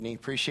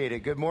Appreciate it.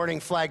 Good morning,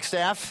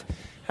 Flagstaff.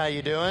 How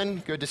you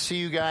doing? Good to see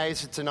you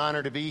guys. It's an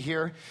honor to be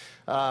here.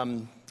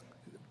 I'm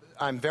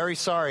very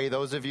sorry,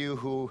 those of you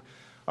who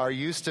are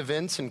used to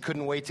Vince and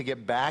couldn't wait to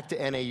get back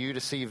to NAU to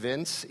see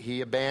Vince.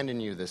 He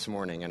abandoned you this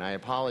morning, and I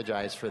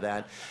apologize for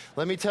that.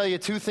 Let me tell you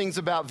two things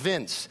about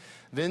Vince.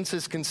 Vince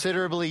is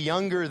considerably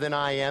younger than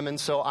I am, and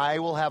so I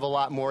will have a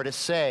lot more to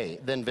say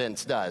than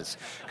Vince does,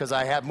 because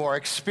I have more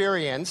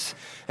experience.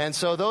 And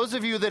so those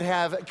of you that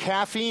have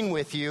caffeine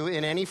with you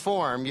in any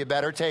form, you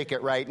better take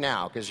it right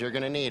now, because you're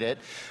going to need it.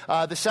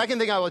 The second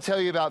thing I will tell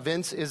you about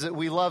Vince is that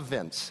we love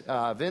Vince.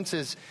 Vince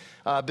has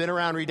been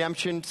around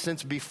Redemption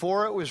since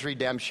before it was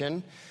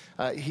Redemption.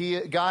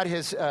 God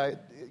has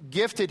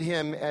gifted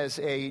him as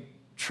a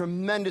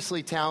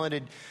tremendously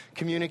talented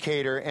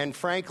communicator, and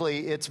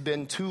frankly, it's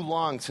been too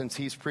long since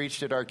he's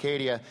preached at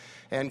Arcadia.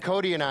 And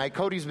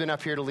Cody's been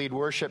up here to lead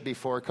worship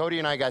before. Cody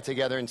and I got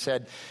together and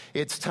said,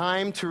 it's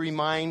time to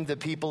remind the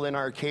people in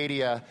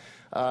Arcadia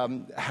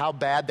how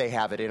bad they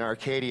have it in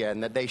Arcadia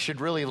and that they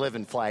should really live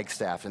in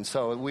Flagstaff. And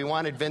so we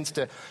wanted Vince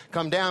to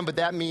come down, but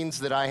that means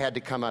that I had to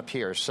come up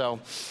here. So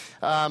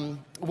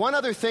one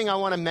other thing I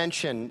want to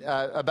mention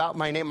about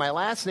my name. My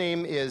last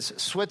name is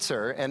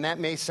Switzer, and that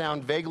may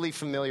sound vaguely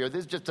familiar.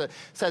 This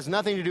has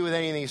nothing to do with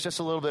anything. It's just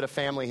a little bit of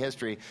family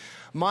history.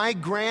 My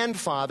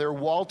grandfather,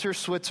 Walter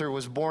Switzer,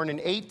 was born in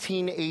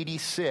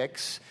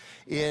 1886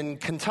 in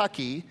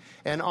Kentucky,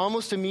 and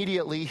almost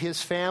immediately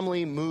his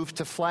family moved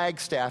to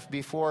Flagstaff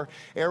before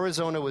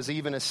Arizona was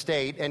even a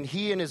state. And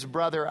he and his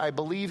brother, I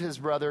believe his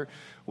brother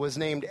was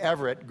named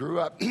Everett, grew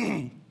up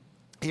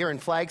here in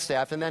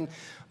Flagstaff. And then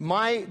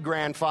my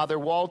grandfather,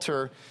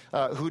 Walter,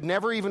 who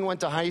never even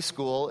went to high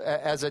school,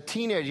 as a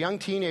young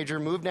teenager,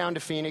 moved down to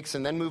Phoenix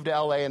and then moved to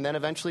LA and then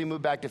eventually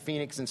moved back to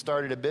Phoenix and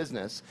started a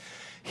business.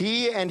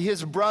 He and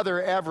his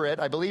brother, Everett,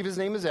 I believe his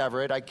name is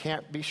Everett, I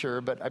can't be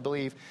sure, but I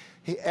believe,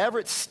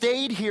 Everett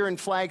stayed here in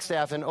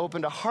Flagstaff and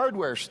opened a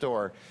hardware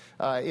store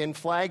in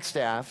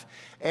Flagstaff.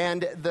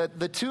 And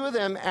the two of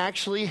them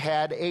actually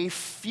had a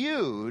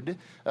feud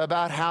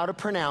about how to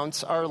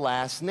pronounce our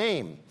last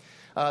name.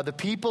 The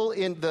people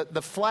in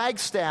the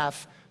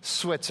Flagstaff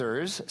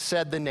Switzers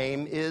said the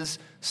name is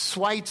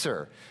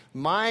Schweitzer.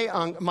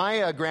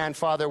 My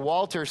grandfather,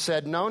 Walter,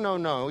 said,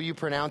 no, you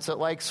pronounce it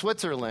like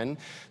Switzerland.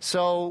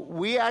 So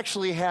we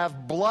actually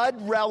have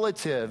blood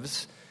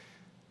relatives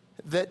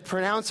that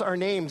pronounce our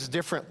names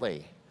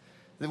differently.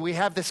 We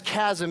have this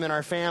chasm in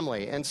our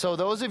family. And so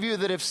those of you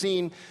that have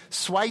seen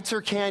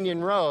Schweitzer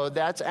Canyon Road,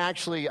 that's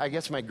actually, I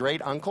guess, my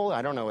great uncle.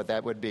 I don't know what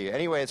that would be.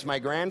 Anyway, it's my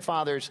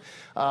grandfather's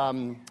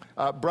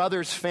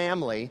brother's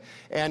family.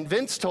 And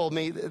Vince told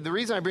me, the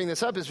reason I bring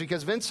this up is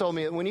because Vince told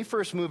me that when he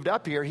first moved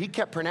up here, he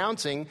kept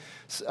pronouncing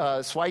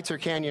Schweitzer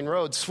Canyon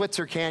Road,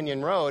 Switzer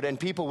Canyon Road, and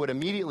people would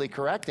immediately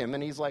correct him.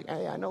 And he's like,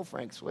 hey, I know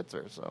Frank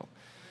Switzer, so,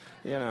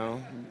 you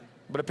know.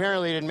 But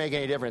apparently it didn't make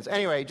any difference.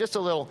 Anyway, just a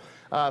little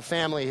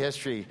family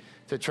history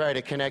to try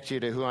to connect you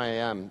to who I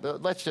am.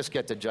 Let's just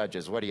get to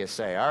Judges. What do you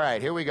say? All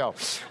right, here we go.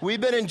 We've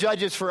been in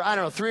Judges for,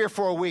 3 or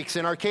 4 weeks.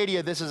 In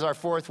Arcadia, this is our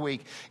 4th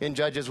week in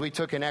Judges. We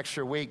took an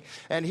extra week.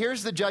 And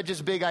here's the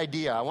Judges' big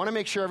idea. I want to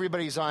make sure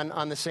everybody's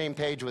on the same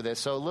page with this.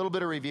 So a little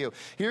bit of review.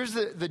 Here's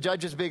the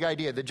Judges' big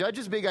idea. The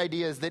Judges' big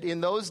idea is that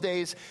in those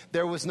days,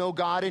 there was no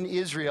God in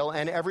Israel,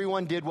 and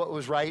everyone did what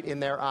was right in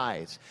their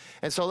eyes.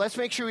 And so let's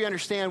make sure we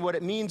understand what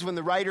it means when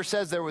the writer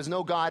says there was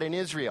no God in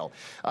Israel.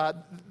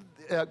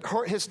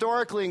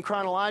 Historically and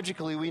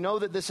chronologically, we know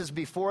that this is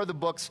before the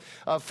books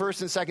of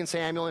 1st and 2nd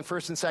Samuel and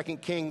 1st and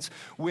 2nd Kings,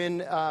 when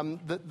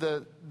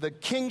the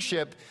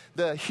kingship,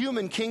 the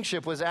human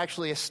kingship, was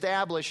actually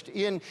established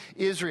in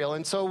Israel.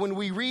 And so when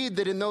we read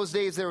that in those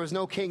days there was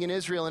no king in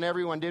Israel and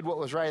everyone did what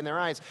was right in their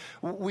eyes,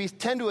 we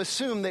tend to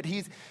assume that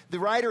the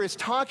writer is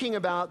talking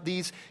about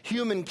these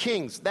human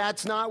kings.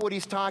 That's not what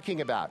he's talking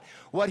about.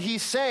 What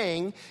he's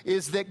saying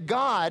is that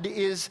God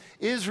is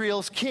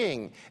Israel's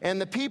king,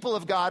 and the people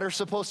of God are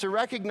supposed to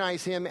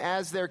recognize him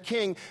as their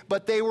king,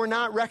 but they were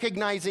not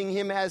recognizing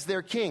him as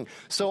their king.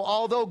 So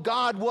although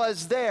God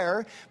was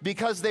there,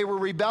 because they were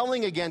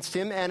rebelling against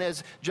him, and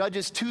as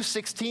Judges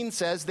 2:16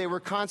 says, they were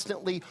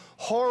constantly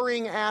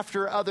whoring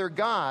after other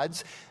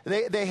gods,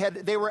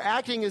 they were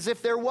acting as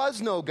if there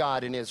was no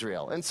God in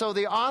Israel. And so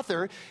the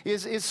author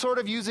is sort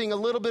of using a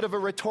little bit of a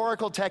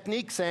rhetorical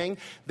technique, saying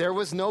there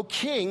was no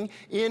king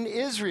in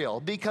Israel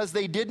because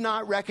they did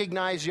not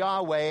recognize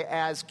Yahweh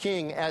as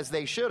king as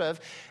they should have.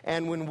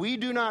 And when we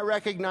do not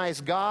recognize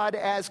God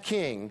as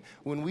king,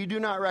 when we do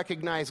not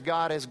recognize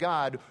God as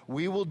God,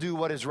 we will do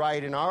what is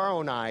right in our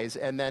own eyes,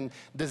 and then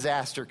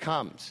disaster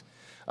comes.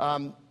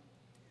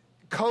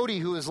 Cody,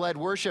 who has led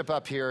worship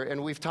up here,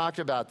 and we've talked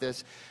about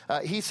this,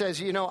 he says,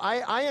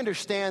 I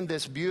understand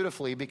this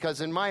beautifully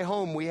because in my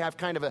home we have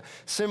kind of a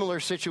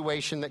similar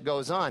situation that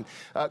goes on.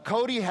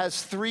 Cody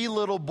has 3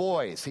 little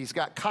boys. He's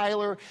got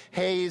Kyler,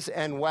 Hayes,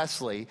 and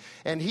Wesley.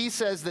 And he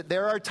says that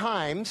there are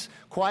times,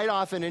 quite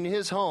often in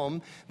his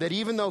home, that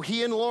even though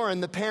he and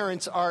Lauren, the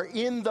parents, are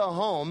in the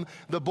home,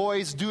 the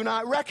boys do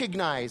not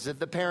recognize that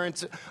the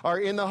parents are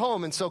in the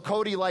home. And so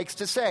Cody likes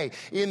to say,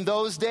 in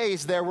those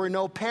days there were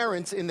no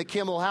parents in the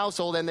Kimmel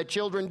household, and the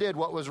children did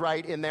what was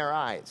right in their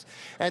eyes.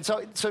 And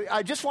so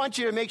I just want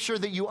you to make sure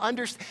that you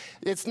understand.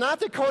 It's not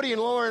that Cody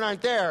and Lauren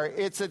aren't there,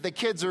 it's that the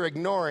kids are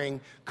ignoring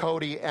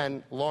Cody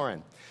and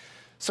Lauren.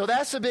 So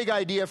that's the big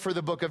idea for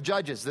the book of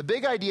Judges. The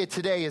big idea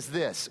today is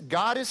this: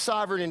 God is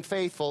sovereign and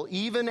faithful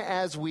even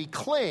as we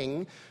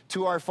cling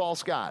to our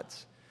false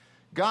gods.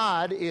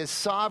 God is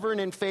sovereign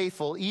and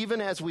faithful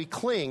even as we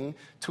cling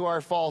to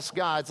our false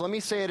gods. Let me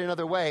say it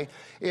another way.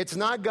 It's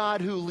not God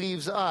who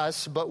leaves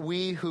us, but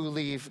we who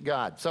leave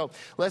God. So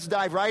let's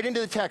dive right into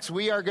the text.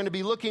 We are going to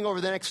be looking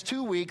over the next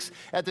 2 weeks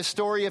at the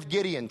story of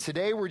Gideon.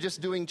 Today we're just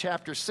doing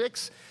chapter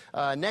 6.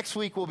 Next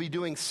week we'll be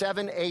doing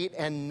 7, 8,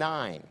 and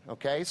 9.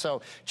 Okay,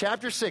 so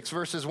chapter 6,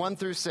 verses 1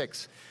 through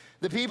 6.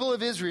 The people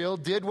of Israel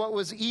did what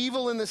was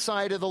evil in the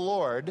sight of the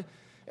Lord.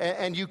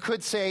 And you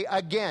could say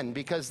again,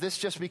 because this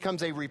just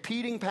becomes a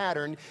repeating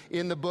pattern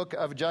in the book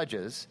of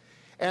Judges.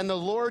 And the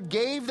Lord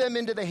gave them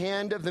into the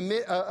hand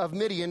of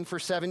Midian for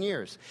 7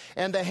 years.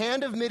 And the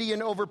hand of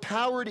Midian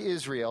overpowered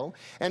Israel.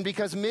 And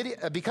because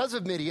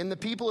of Midian, the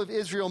people of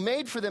Israel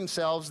made for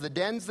themselves the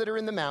dens that are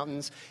in the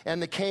mountains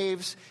and the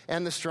caves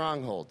and the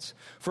strongholds.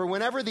 For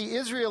whenever the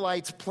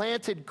Israelites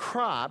planted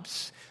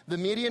crops, the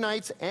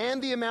Midianites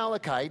and the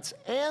Amalekites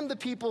and the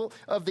people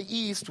of the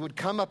east would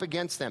come up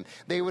against them.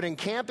 They would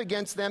encamp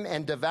against them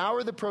and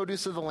devour the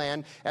produce of the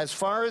land as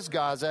far as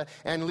Gaza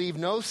and leave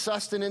no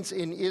sustenance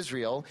in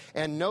Israel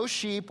and no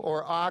sheep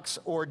or ox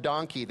or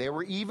donkey. They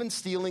were even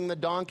stealing the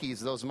donkeys.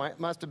 Those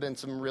must have been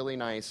some really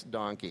nice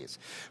donkeys.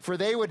 For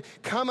they would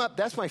come up,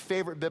 that's my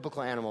favorite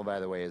biblical animal, by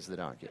the way, is the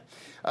donkey.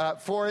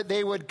 For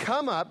they would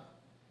come up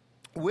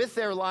with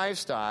their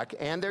livestock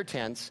and their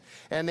tents,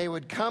 and they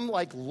would come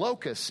like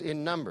locusts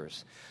in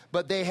numbers.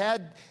 But they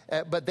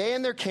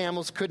and their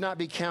camels could not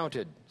be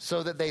counted,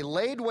 so that they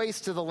laid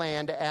waste to the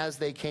land as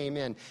they came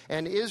in.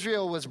 And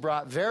Israel was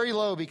brought very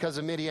low because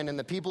of Midian, and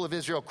the people of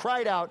Israel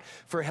cried out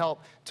for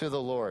help to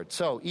the Lord.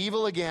 So,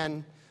 evil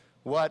again,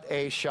 what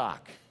a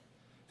shock.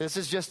 This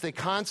is just the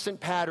constant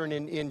pattern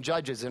in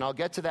Judges, and I'll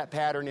get to that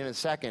pattern in a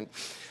second.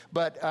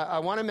 But I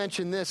want to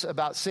mention this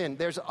about sin.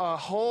 There's a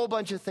whole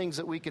bunch of things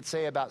that we could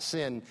say about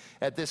sin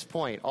at this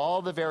point,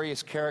 all the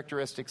various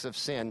characteristics of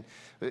sin.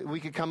 We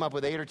could come up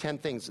with 8 or 10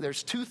 things.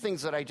 There's 2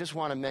 things that I just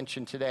want to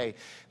mention today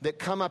that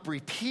come up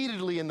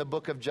repeatedly in the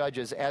book of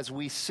Judges as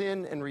we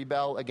sin and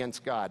rebel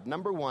against God.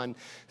 Number 1,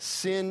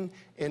 sin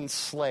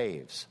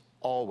enslaves,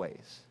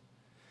 always.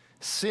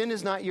 Sin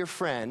is not your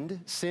friend.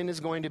 Sin is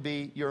going to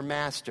be your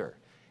master.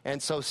 And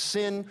so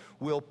sin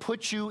will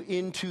put you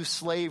into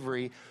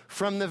slavery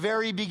from the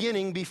very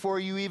beginning before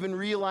you even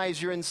realize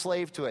you're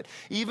enslaved to it.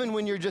 Even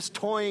when you're just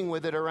toying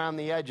with it around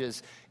the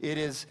edges, it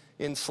is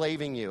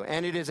enslaving you.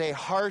 And it is a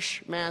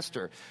harsh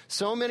master.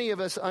 So many of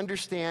us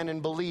understand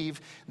and believe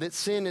that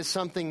sin is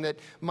something that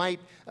might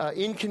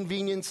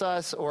inconvenience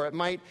us, or it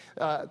might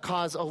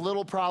cause a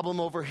little problem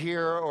over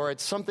here, or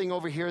it's something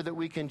over here that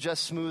we can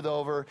just smooth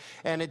over,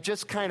 and it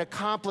just kind of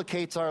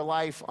complicates our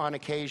life on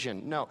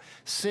occasion. No,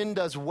 sin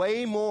does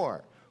way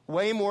more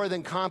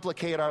than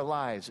complicate our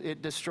lives.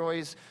 It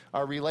destroys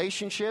our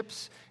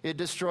relationships. It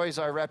destroys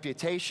our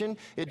reputation.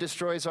 It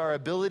destroys our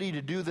ability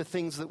to do the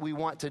things that we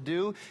want to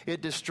do.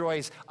 It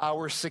destroys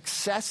our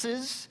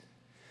successes.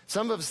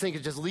 Some of us think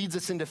it just leads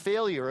us into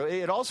failure.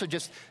 It also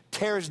just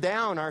tears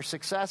down our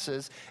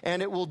successes,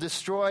 and it will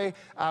destroy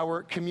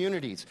our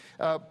communities.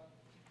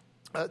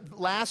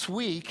 Last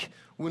week,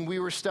 when we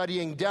were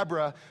studying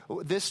Deborah,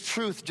 this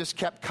truth just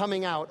kept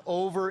coming out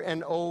over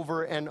and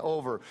over and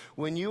over.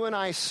 When you and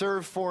I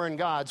serve foreign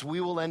gods,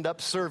 we will end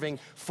up serving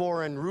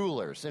foreign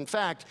rulers. In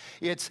fact,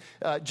 it's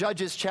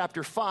Judges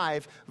chapter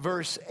 5,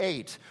 verse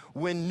 8.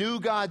 When new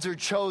gods are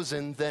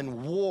chosen,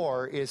 then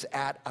war is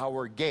at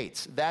our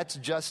gates. That's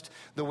just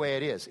the way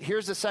it is.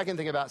 Here's the second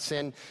thing about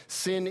sin.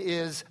 Sin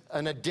is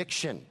an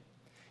addiction.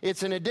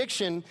 It's an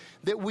addiction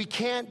that we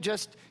can't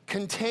just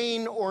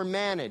contain or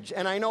manage.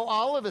 And I know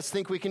all of us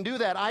think we can do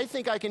that. I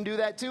think I can do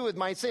that too with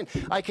my sin.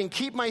 I can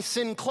keep my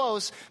sin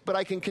close, but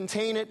I can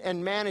contain it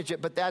and manage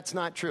it, but that's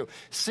not true.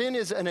 Sin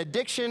is an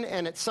addiction,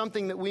 and it's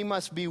something that we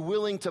must be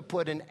willing to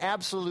put an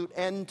absolute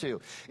end to.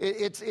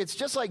 It's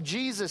just like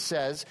Jesus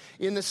says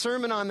in the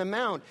Sermon on the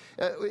Mount,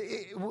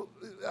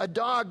 a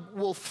dog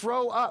will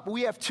throw up.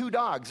 We have 2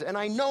 dogs, and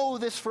I know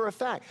this for a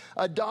fact.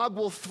 A dog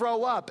will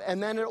throw up,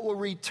 and then it will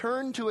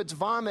return to its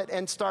vomit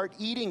and start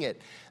eating it.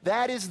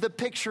 That is the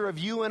picture of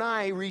you and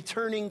I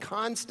returning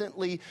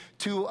constantly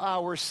to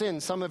our sin.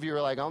 Some of you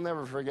are like, I'll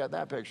never forget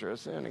that picture of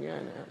sin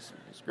again.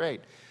 It's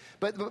great.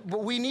 But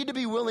we need to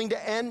be willing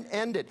to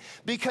end it,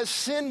 because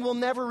sin will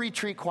never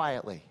retreat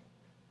quietly.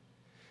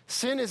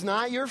 Sin is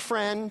not your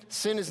friend.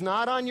 Sin is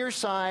not on your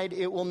side.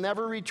 It will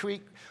never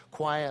retreat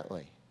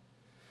quietly.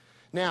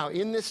 Now,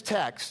 in this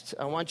text,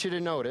 I want you to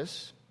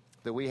notice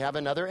that we have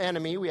another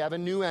enemy. We have a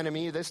new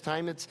enemy. This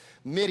time it's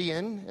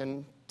Midian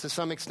and to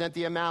some extent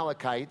the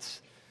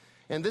Amalekites.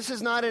 And this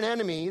is not an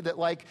enemy that,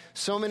 like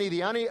so many of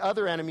the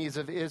other enemies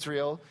of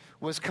Israel,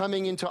 was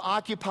coming in to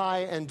occupy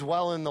and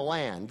dwell in the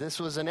land. This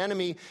was an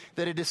enemy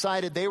that had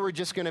decided they were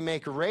just going to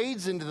make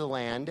raids into the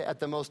land at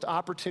the most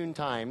opportune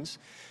times,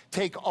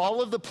 take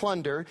all of the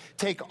plunder,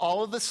 take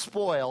all of the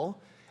spoil.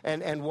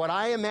 And what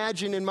I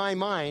imagine in my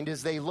mind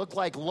is they look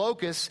like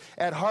locusts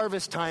at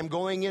harvest time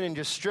going in and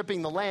just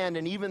stripping the land.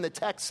 And even the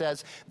text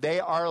says they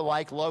are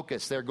like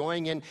locusts. They're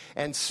going in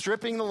and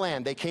stripping the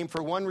land. They came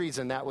for one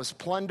reason. That was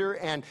plunder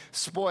and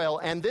spoil.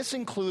 And this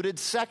included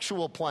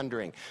sexual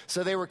plundering.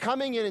 So they were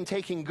coming in and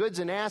taking goods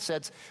and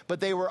assets,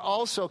 but they were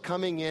also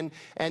coming in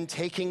and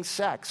taking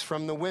sex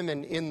from the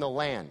women in the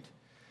land.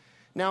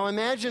 Now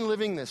imagine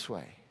living this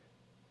way.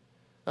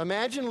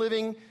 Imagine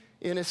living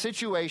in a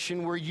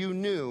situation where you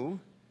knew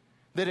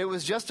that it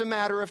was just a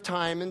matter of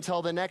time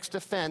until the next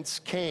offense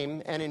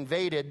came and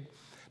invaded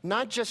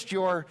not just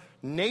your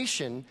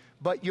nation,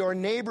 but your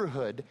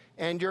neighborhood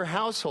and your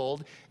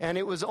household, and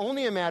it was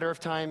only a matter of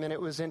time and it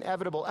was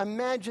inevitable.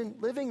 Imagine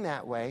living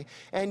that way,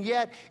 and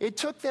yet it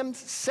took them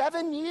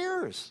 7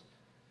 years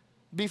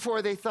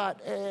before they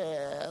thought,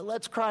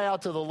 let's cry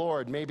out to the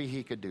Lord, maybe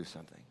he could do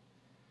something.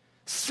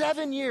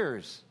 7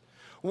 years.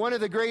 One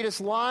of the greatest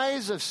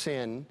lies of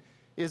sin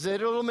is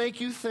that it'll make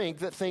you think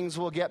that things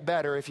will get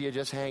better if you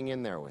just hang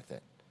in there with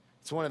it.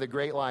 It's one of the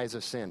great lies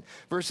of sin.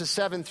 Verses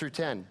 7 through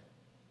 10.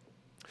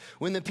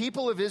 When the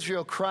people of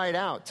Israel cried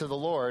out to the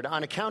Lord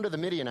on account of the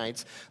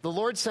Midianites, the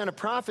Lord sent a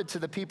prophet to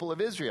the people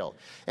of Israel.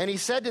 And he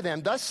said to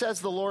them, "Thus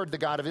says the Lord, the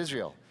God of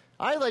Israel,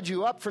 I led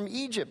you up from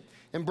Egypt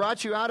and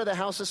brought you out of the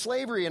house of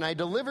slavery, and I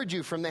delivered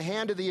you from the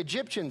hand of the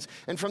Egyptians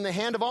and from the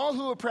hand of all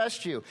who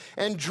oppressed you,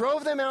 and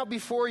drove them out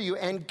before you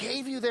and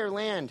gave you their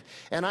land.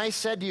 And I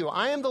said to you,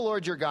 I am the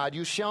Lord your God.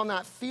 You shall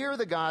not fear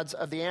the gods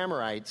of the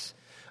Amorites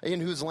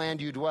in whose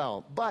land you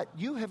dwell. But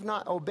you have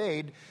not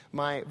obeyed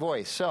my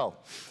voice." So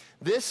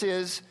this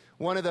is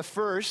one of the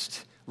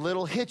first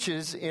little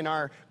hitches in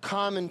our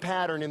common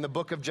pattern in the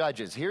book of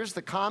Judges. Here's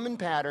the common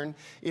pattern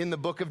in the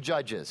book of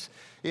Judges.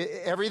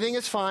 Everything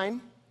is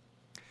fine.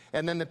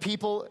 And then the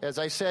people, as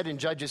I said in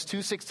Judges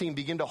 2:16,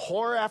 begin to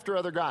whore after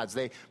other gods.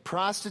 They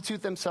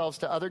prostitute themselves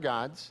to other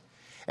gods.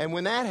 And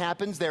when that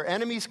happens, their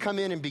enemies come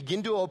in and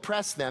begin to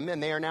oppress them,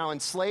 and they are now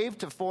enslaved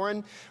to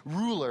foreign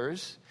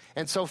rulers.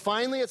 And so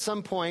finally, at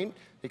some point,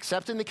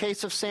 except in the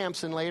case of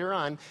Samson later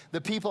on,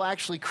 the people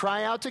actually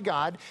cry out to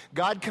God.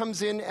 God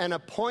comes in and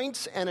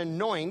appoints and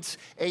anoints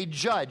a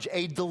judge,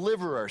 a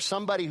deliverer,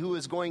 somebody who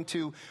is going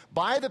to,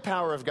 by the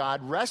power of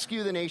God,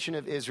 rescue the nation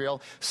of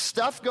Israel.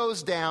 Stuff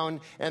goes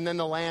down, and then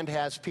the land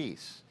has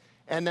peace.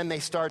 And then they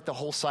start the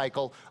whole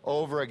cycle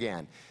over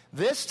again.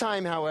 This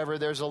time, however,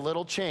 there's a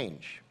little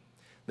change.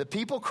 The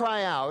people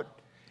cry out,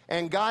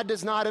 and God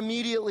does not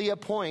immediately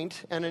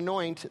appoint and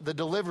anoint the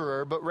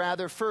deliverer, but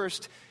rather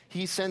first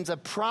he sends a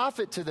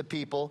prophet to the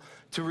people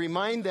to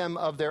remind them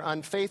of their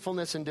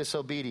unfaithfulness and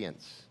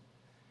disobedience.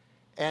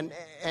 And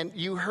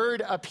you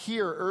heard up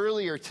here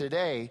earlier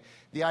today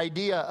the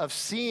idea of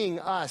seeing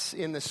us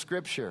in the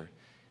scripture.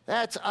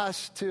 That's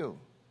us too.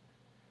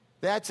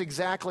 That's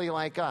exactly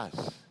like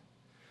us.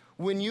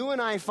 When you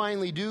and I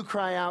finally do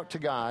cry out to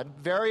God,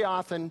 very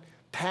often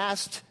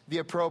past the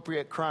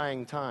appropriate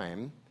crying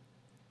time,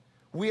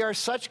 we are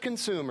such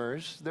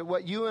consumers that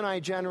what you and I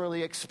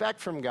generally expect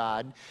from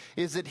God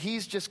is that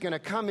he's just going to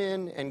come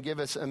in and give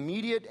us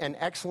immediate and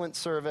excellent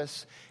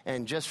service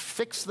and just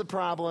fix the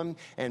problem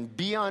and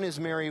be on his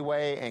merry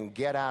way and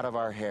get out of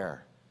our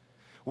hair.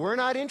 We're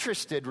not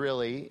interested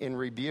really in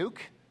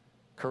rebuke,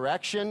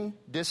 correction,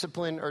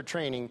 discipline, or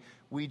training.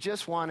 We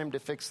just want him to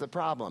fix the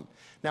problem.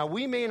 Now,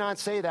 we may not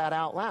say that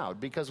out loud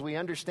because we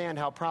understand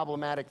how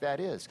problematic that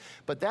is,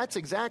 but that's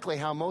exactly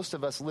how most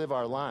of us live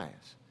our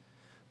lives.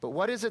 But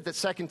what is it that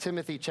 2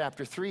 Timothy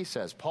chapter 3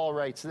 says? Paul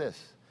writes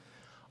this: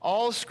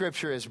 "All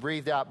scripture is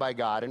breathed out by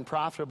God and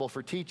profitable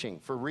for teaching,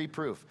 for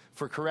reproof,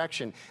 for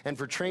correction, and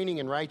for training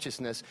in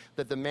righteousness,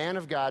 that the man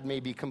of God may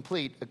be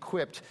complete,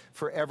 equipped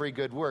for every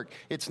good work."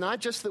 It's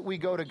not just that we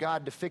go to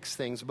God to fix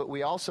things, but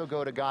we also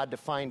go to God to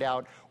find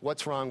out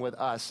what's wrong with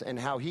us and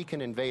how he can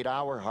invade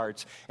our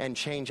hearts and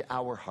change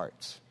our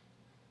hearts.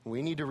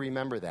 We need to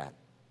remember that.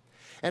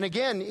 And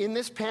again, in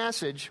this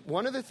passage,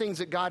 one of the things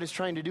that God is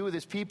trying to do with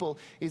his people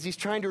is he's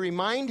trying to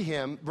remind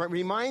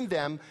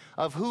them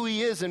of who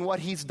he is and what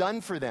he's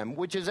done for them,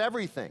 which is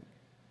everything.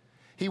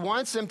 He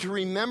wants them to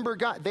remember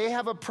God. They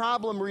have a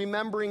problem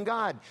remembering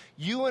God.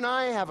 You and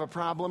I have a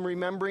problem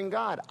remembering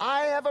God.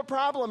 I have a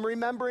problem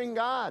remembering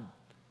God.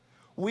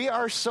 We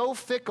are so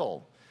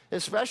fickle,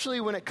 especially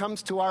when it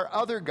comes to our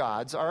other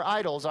gods, our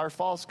idols, our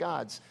false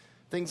gods.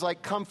 Things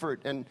like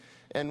comfort and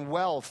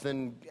wealth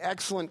and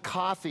excellent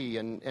coffee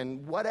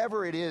and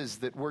whatever it is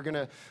that we're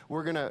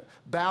gonna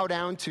bow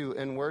down to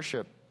and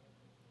worship.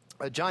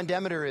 John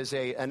Demeter is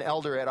an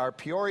elder at our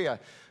Peoria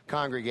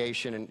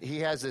congregation, and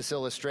he has this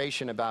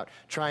illustration about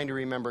trying to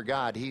remember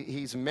God.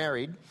 He's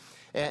married,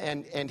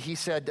 and he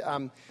said,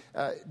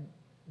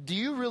 do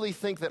you really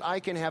think that I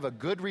can have a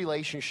good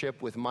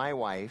relationship with my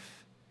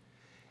wife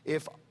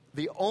if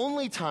the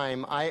only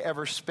time I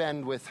ever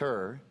spend with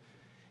her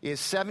is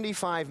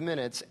 75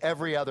 minutes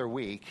every other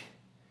week,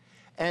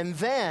 and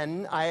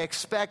then I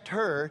expect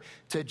her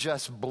to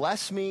just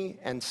bless me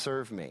and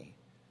serve me?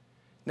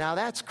 Now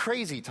that's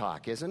crazy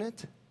talk, isn't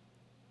it?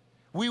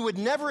 We would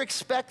never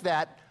expect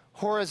that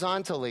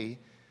horizontally,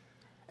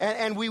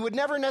 and we would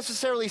never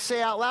necessarily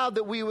say out loud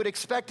that we would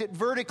expect it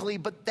vertically,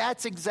 but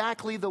that's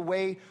exactly the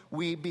way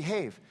we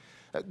behave.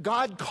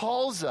 God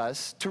calls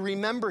us to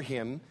remember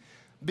him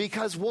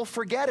because we'll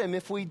forget him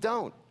if we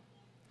don't.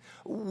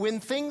 When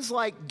things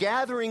like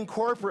gathering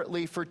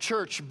corporately for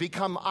church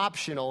become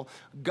optional,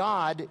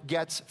 God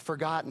gets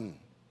forgotten.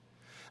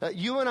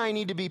 You and I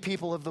need to be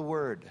people of the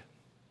word.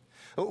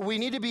 We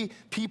need to be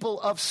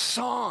people of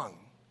song.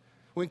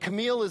 When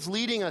Camille is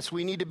leading us,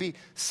 we need to be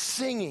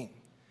singing.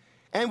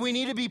 And we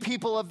need to be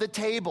people of the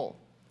table.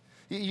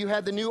 You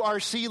had the new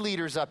RC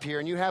leaders up here,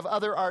 and you have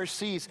other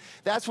RCs.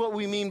 That's what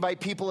we mean by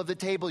people of the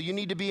table. You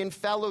need to be in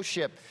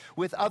fellowship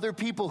with other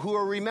people who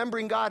are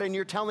remembering God, and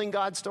you're telling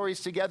God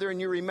stories together,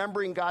 and you're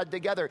remembering God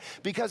together.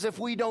 Because if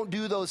we don't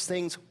do those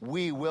things,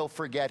 we will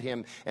forget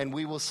him, and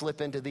we will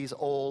slip into these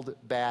old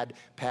bad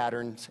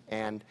patterns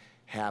and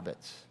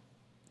habits.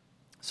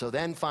 So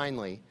then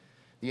finally,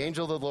 the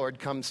angel of the Lord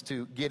comes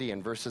to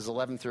Gideon, verses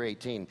 11 through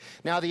 18.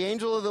 Now the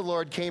angel of the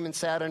Lord came and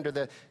sat under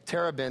the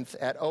terebinth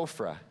at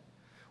Ophrah,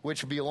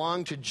 which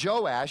belonged to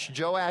Joash.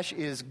 Joash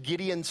is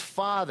Gideon's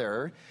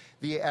father,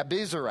 the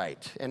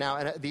Abizarite. And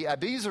now the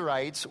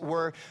Abizarites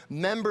were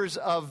members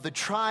of the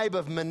tribe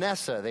of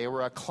Manasseh. They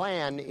were a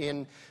clan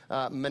in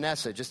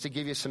Manasseh, just to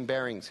give you some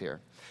bearings here.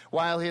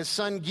 While his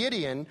son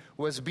Gideon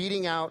was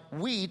beating out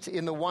wheat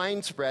in the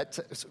winepress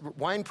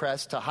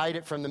to hide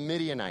it from the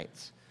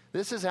Midianites.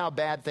 This is how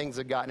bad things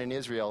have gotten in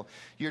Israel.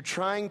 You're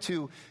trying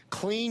to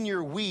clean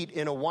your wheat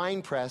in a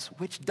wine press,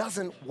 which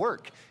doesn't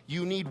work.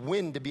 You need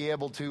wind to be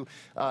able to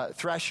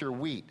thresh your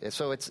wheat.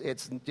 So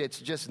it's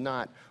just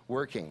not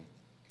working.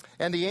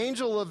 And the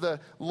angel of the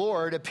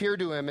Lord appeared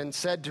to him and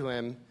said to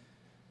him,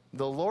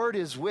 "The Lord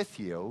is with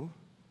you,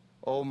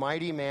 O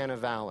mighty man of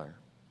valor."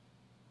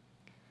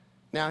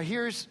 Now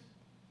here's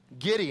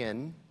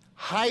Gideon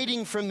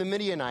hiding from the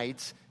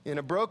Midianites in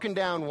a broken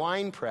down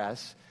wine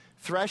press,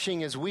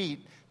 threshing his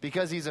wheat,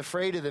 because he's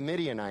afraid of the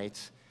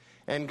Midianites,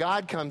 and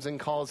God comes and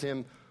calls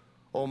him,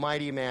 "O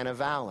mighty man of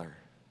valor."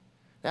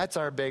 That's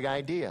our big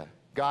idea.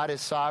 God is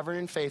sovereign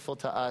and faithful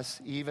to us,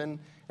 even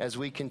as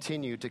we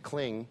continue to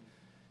cling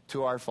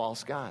to our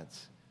false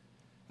gods.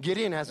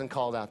 Gideon hasn't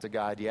called out to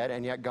God yet,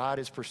 and yet God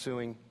is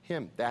pursuing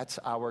him. That's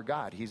our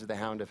God. He's the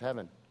hound of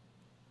heaven.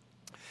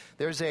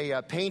 There's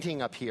a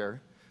painting up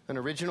here, an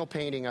original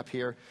painting up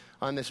here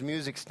on this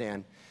music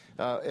stand.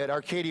 At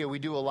Arcadia, we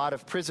do a lot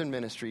of prison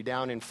ministry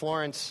down in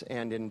Florence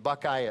and in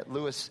Buckeye at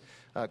Lewis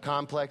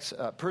Complex.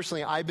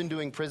 Personally, I've been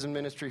doing prison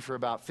ministry for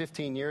about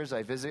 15 years.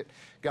 I visit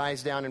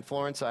guys down in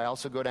Florence. I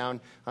also go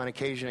down on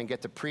occasion and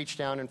get to preach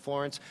down in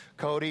Florence.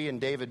 Cody and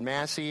David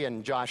Massey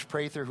and Josh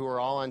Prather, who are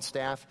all on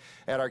staff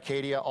at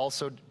Arcadia,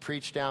 also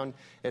preach down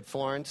at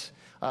Florence.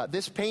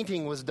 This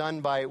painting was done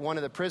by one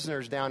of the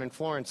prisoners down in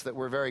Florence that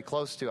we're very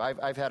close to.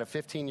 I've had a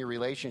 15-year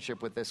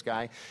relationship with this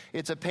guy.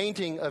 It's a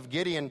painting of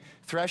Gideon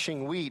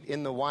threshing wheat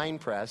in the wine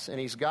press, and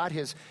he's got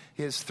his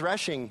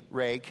threshing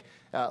rake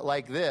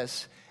like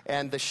this,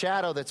 and the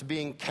shadow that's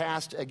being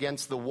cast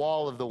against the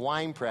wall of the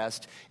wine press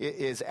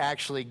is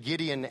actually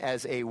Gideon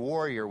as a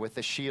warrior with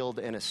a shield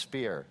and a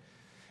spear.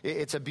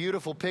 It's a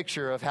beautiful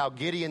picture of how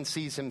Gideon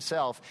sees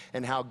himself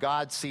and how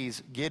God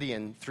sees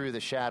Gideon through the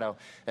shadow.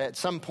 At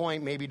some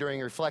point, maybe during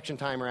reflection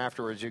time or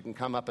afterwards, you can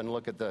come up and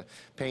look at the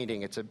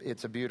painting.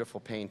 It's a beautiful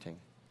painting.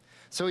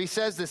 So he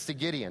says this to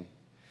Gideon.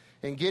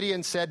 And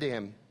Gideon said to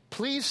him,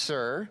 "Please,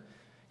 sir,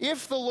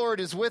 if the Lord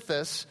is with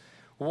us,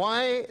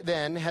 why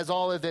then has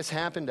all of this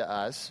happened to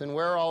us? And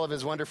where are all of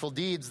his wonderful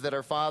deeds that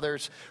our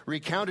fathers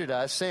recounted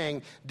us,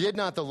 saying, 'Did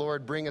not the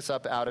Lord bring us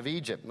up out of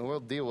Egypt?'" And we'll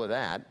deal with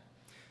that.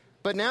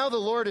 "But now the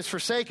Lord has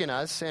forsaken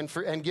us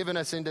and given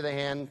us into the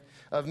hand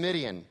of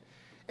Midian."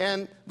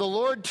 And the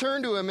Lord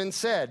turned to him and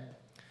said,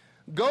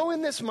 "Go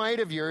in this might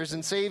of yours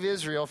and save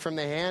Israel from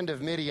the hand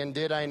of Midian.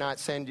 Do I not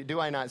send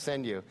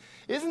you?"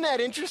 Isn't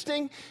that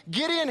interesting?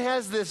 Gideon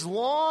has this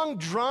long,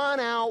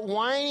 drawn-out,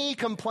 whiny,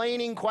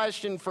 complaining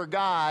question for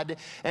God,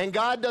 and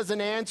God doesn't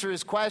answer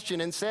his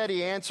question. Instead,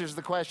 he answers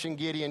the question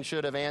Gideon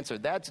should have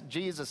answered. That's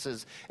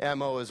Jesus'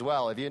 MO as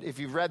well. If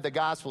you've read the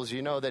Gospels,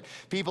 you know that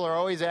people are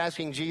always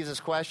asking Jesus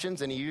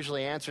questions, and he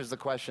usually answers the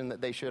question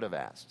that they should have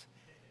asked.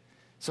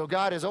 So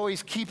God is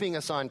always keeping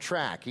us on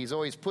track. He's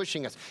always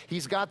pushing us.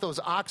 He's got those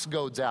ox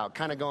goads out,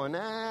 kind of going,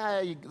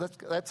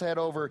 let's head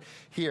over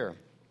here.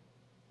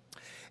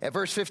 At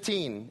verse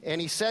 15,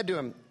 and he said to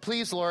him,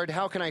 "Please, Lord,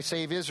 how can I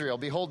save Israel?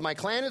 Behold, my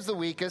clan is the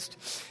weakest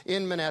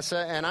in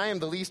Manasseh, and I am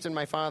the least in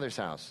my father's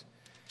house."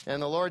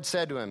 And the Lord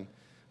said to him,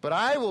 "But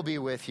I will be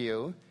with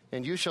you,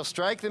 and you shall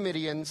strike the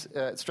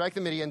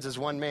Midians as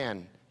one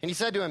man. And he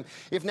said to him,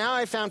 if now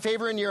I found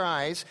favor in your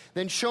eyes,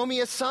 then show me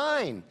a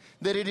sign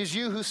that it is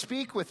you who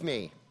speak with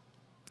me.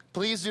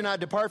 Please do not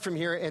depart from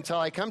here until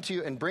I come to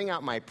you and bring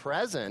out my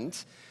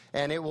present,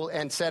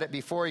 and set it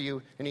before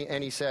you.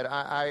 And he said,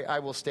 I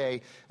will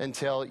stay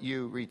until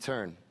you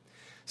return.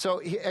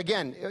 So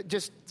again,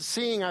 just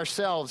seeing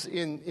ourselves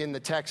in the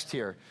text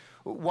here.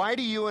 Why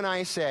do you and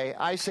I say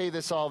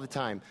this all the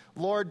time,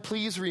 Lord,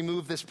 please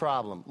remove this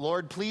problem.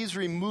 Lord, please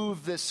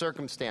remove this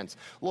circumstance.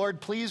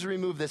 Lord, please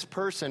remove this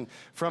person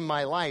from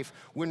my life.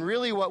 When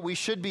really what we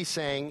should be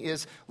saying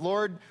is,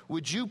 Lord,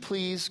 would you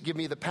please give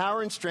me the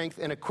power and strength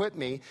and equip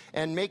me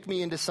and make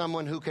me into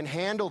someone who can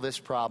handle this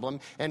problem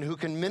and who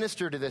can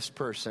minister to this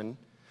person.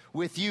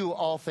 With you,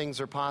 all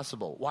things are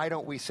possible. Why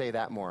don't we say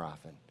that more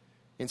often?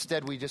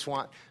 Instead, we just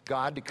want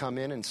God to come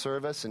in and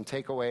serve us and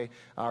take away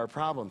our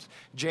problems.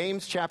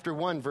 James chapter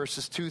 1,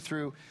 verses 2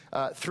 through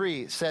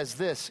 3 says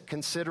this,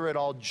 consider it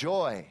all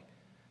joy,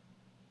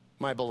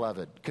 my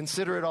beloved.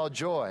 Consider it all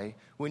joy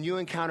when you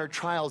encounter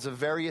trials of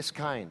various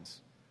kinds.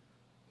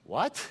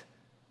 What?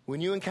 When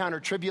you encounter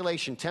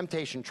tribulation,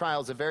 temptation,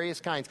 trials of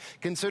various kinds,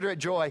 consider it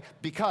joy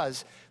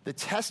because the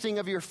testing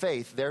of your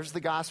faith, there's the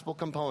gospel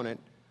component,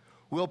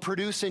 will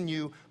produce in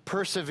you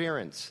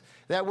perseverance.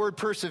 That word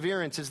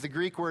perseverance is the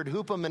Greek word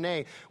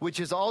hupomene, which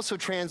is also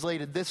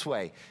translated this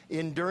way,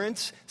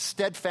 endurance,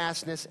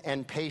 steadfastness,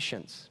 and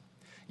patience.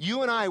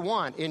 You and I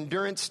want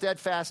endurance,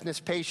 steadfastness,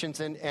 patience,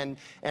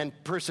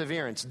 and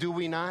perseverance, do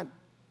we not?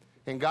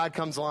 And God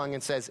comes along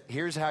and says,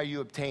 here's how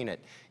you obtain it.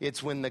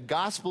 It's when the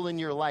gospel in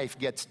your life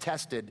gets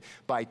tested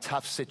by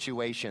tough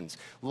situations.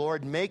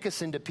 Lord, make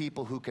us into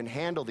people who can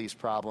handle these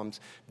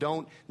problems.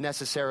 Don't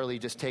necessarily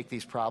just take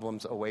these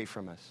problems away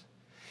from us.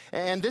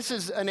 And this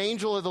is an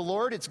angel of the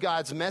Lord. It's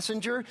God's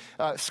messenger.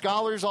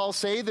 Scholars all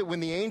say that when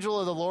the angel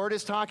of the Lord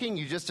is talking,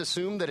 you just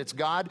assume that it's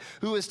God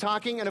who is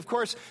talking. And of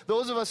course,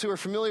 those of us who are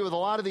familiar with a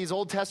lot of these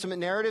Old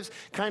Testament narratives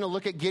kind of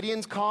look at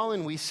Gideon's call,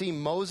 and we see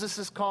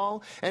Moses'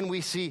 call, and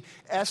we see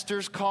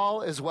Esther's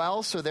call as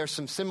well. So there's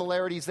some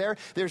similarities there.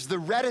 There's the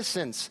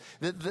reticence,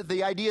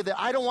 the idea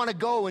that I don't want to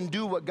go and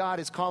do what God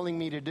is calling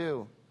me to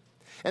do.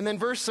 And then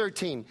verse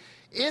 13,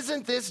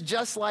 isn't this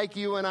just like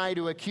you and I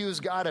to accuse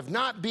God of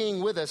not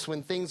being with us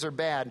when things are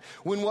bad,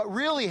 when what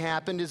really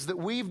happened is that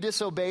we've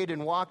disobeyed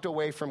and walked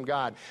away from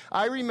God?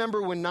 I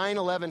remember when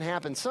 9/11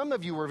 happened. Some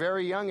of you were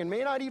very young and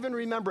may not even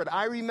remember it.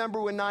 I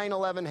remember when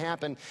 9/11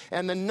 happened,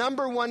 and the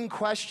number one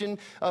question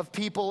of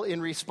people in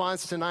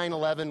response to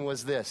 9/11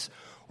 was this: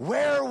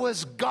 where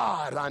was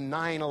God on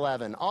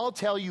 9/11? I'll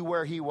tell you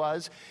where he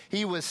was.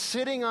 He was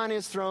sitting on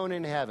his throne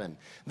in heaven.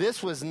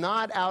 This was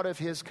not out of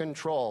his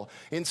control.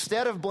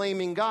 Instead of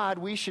blaming God,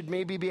 we should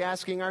maybe be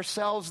asking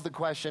ourselves the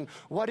question,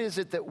 what is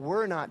it that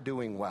we're not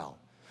doing well?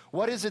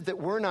 What is it that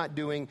we're not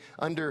doing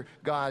under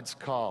God's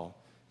call?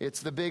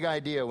 It's the big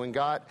idea when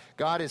God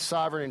is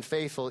sovereign and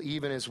faithful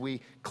even as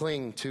we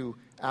cling to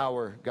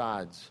our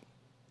gods.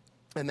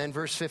 And then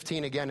verse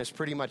 15 again is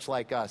pretty much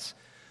like us.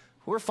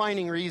 We're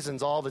finding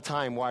reasons all the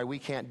time why we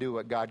can't do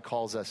what God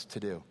calls us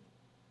to do.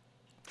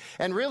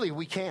 And really,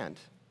 we can't.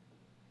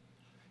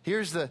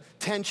 Here's the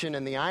tension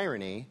and the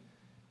irony.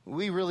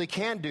 We really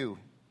can't do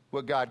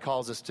what God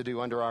calls us to do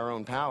under our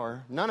own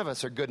power. None of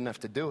us are good enough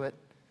to do it.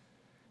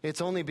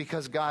 It's only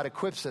because God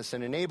equips us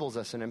and enables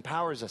us and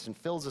empowers us and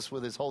fills us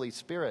with his Holy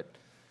Spirit.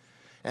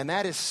 And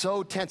that is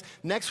so tense.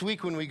 Next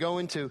week when we go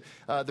into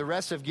the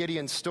rest of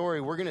Gideon's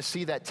story, we're going to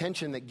see that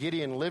tension that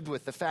Gideon lived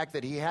with, the fact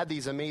that he had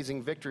these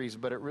amazing victories,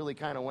 but it really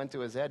kind of went to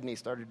his head and he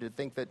started to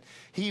think that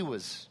he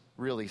was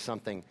really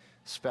something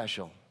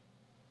special.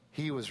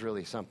 He was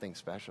really something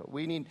special.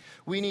 We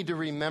need to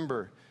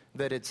remember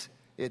that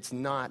it's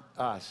not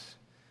us.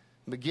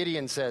 But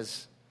Gideon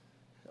says,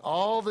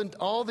 all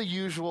the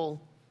usual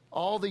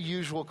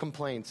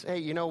complaints. Hey,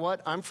 you know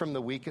what? I'm from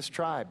the weakest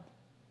tribe,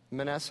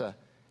 Manasseh.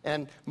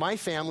 And my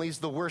family's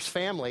the worst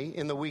family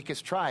in the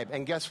weakest tribe.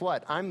 And guess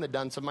what? I'm the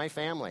dunce of my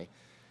family.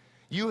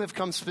 You have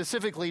come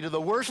specifically to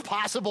the worst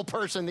possible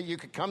person that you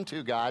could come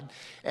to, God.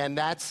 And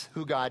that's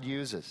who God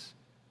uses.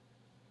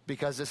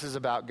 Because this is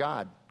about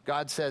God.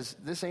 God says,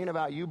 this ain't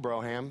about you,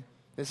 Broham.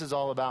 This is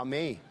all about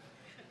me.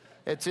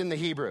 It's in the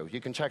Hebrew.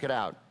 You can check it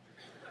out.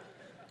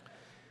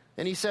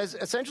 And he says,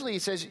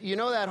 you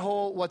know that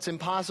whole what's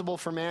impossible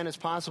for man is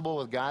possible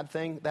with God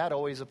thing? That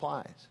always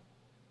applies.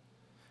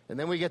 And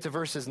then we get to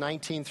verses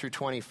 19 through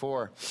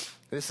 24.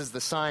 This is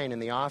the sign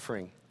and the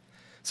offering.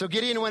 So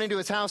Gideon went into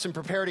his house and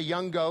prepared a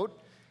young goat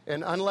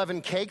and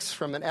unleavened cakes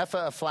from an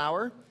ephah of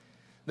flour.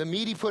 The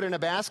meat he put in a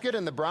basket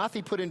and the broth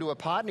he put into a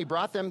pot, and he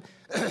brought them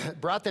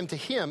to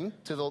him,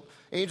 to the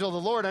angel of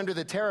the Lord under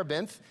the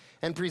terebinth,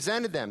 and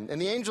presented them. And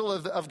the angel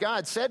of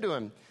God said to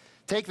him,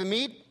 take the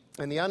meat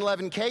and the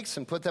unleavened cakes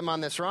and put them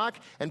on this rock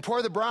and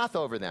pour the broth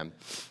over them.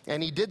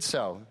 And he did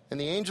so. And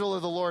the angel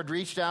of the Lord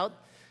reached out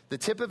the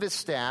tip of his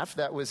staff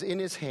that was in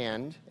his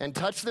hand and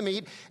touched the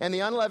meat and the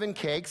unleavened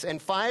cakes, and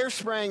fire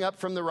sprang up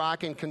from the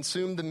rock and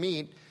consumed the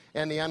meat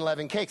and the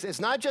unleavened cakes. It's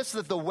not just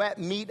that the wet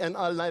meat and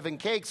unleavened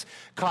cakes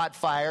caught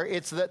fire.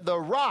 It's that the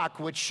rock,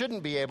 which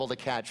shouldn't be able to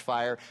catch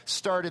fire,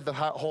 started the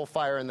whole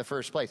fire in the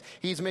first place.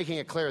 He's making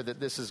it clear that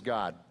this is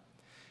God.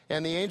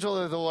 And the angel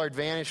of the Lord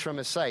vanished from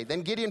his sight.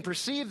 Then Gideon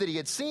perceived that he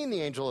had seen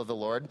the angel of the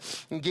Lord.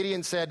 And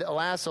Gideon said,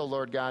 "Alas, O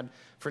Lord God,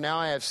 for now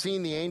I have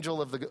seen the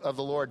angel of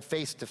the Lord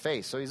face to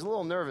face." So he's a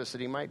little nervous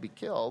that he might be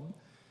killed.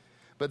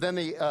 But then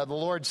the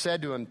Lord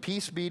said to him,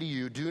 "Peace be to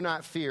you. Do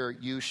not fear.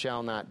 You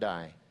shall not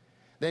die."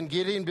 Then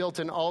Gideon built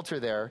an altar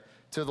there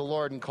to the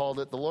Lord and called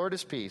it, "The Lord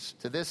is Peace."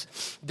 To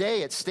this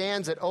day it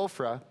stands at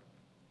Ophrah,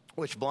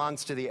 which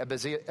belongs to the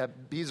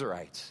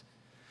Abiezrites.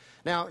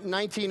 Now,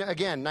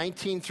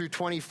 19 through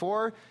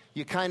 24,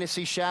 you kind of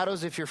see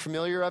shadows if you're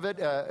familiar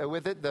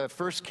with it. The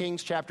 1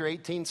 Kings chapter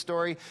 18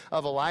 story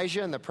of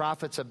Elijah and the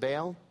prophets of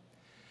Baal.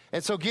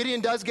 And so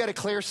Gideon does get a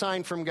clear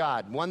sign from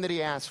God, one that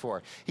he asked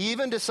for. He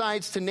even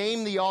decides to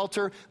name the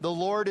altar, "The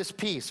Lord is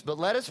Peace." But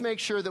let us make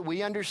sure that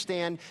we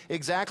understand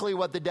exactly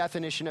what the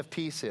definition of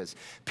peace is.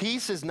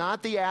 Peace is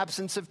not the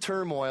absence of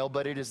turmoil,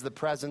 but it is the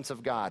presence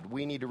of God.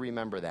 We need to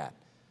remember that.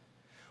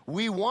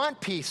 We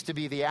want peace to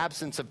be the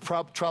absence of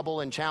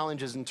trouble and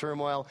challenges and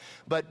turmoil,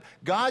 but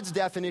God's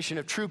definition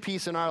of true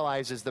peace in our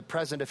lives is the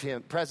presence of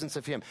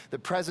Him, the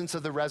presence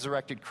of the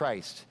resurrected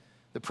Christ,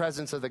 the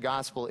presence of the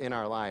gospel in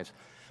our lives.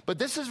 But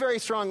this is very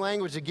strong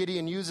language that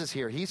Gideon uses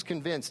here. He's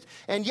convinced.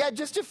 And yet,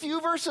 just a few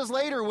verses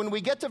later, when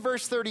we get to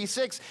verse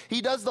 36,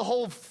 he does the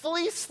whole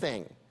fleece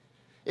thing.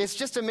 It's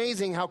just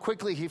amazing how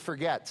quickly he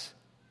forgets.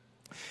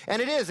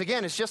 And it is,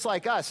 again, it's just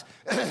like us.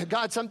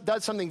 God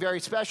does something very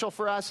special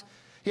for us.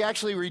 He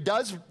actually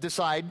does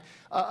decide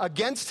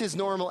against his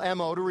normal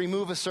MO to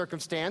remove a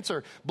circumstance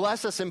or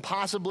bless us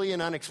impossibly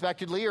and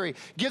unexpectedly, or he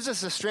gives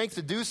us the strength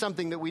to do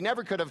something that we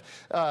never could have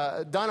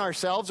done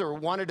ourselves or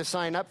wanted to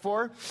sign up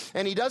for.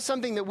 And he does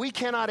something that we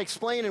cannot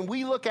explain and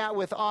we look at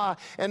with awe.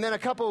 And then a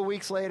couple of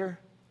weeks later,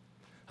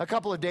 a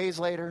couple of days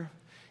later,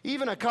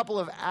 even a couple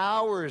of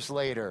hours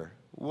later,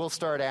 we'll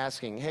start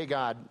asking, "Hey,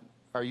 God,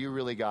 are you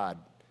really God?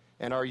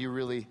 And are you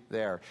really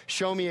there?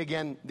 Show me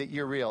again that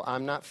you're real.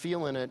 I'm not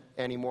feeling it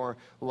anymore,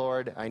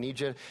 Lord. I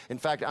need you. In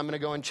fact, I'm going to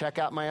go and check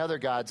out my other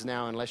gods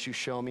now unless you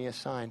show me a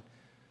sign."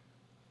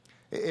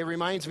 It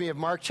reminds me of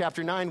Mark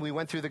chapter 9. We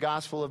went through the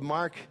Gospel of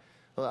Mark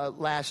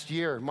last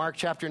year. Mark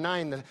chapter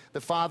 9, the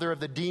father of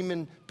the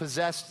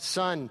demon-possessed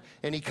son.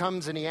 And he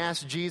comes and he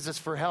asks Jesus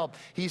for help.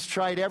 He's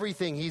tried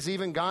everything. He's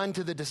even gone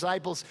to the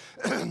disciples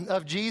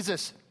of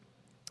Jesus.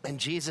 And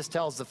Jesus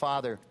tells the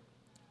father,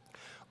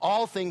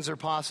 "All things are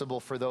possible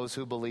for those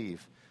who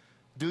believe.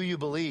 Do you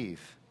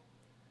believe?"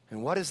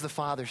 And what does the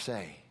Father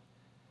say?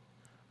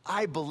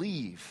 "I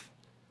believe.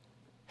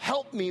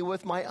 Help me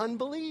with my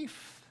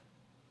unbelief."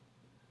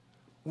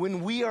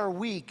 When we are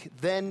weak,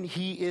 then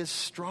He is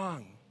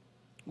strong.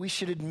 We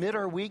should admit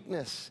our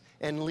weakness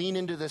and lean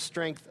into the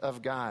strength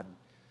of God.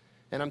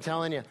 And I'm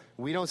telling you,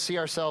 we don't see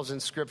ourselves in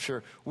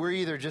Scripture. We're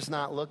either just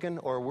not looking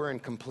or we're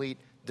in complete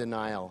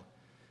denial.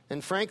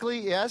 And frankly,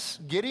 yes,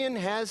 Gideon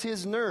has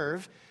his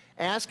nerve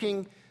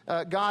asking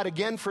God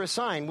again for a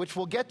sign, which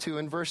we'll get to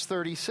in verse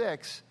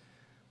 36.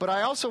 But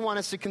I also want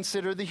us to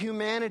consider the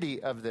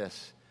humanity of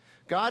this.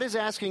 God is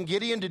asking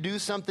Gideon to do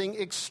something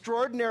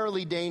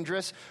extraordinarily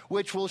dangerous,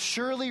 which will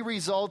surely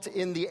result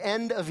in the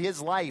end of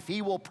his life.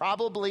 He will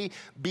probably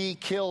be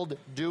killed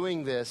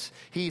doing this.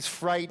 He's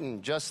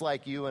frightened, just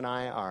like you and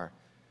I are.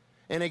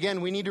 And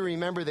again, we need to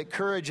remember that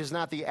courage is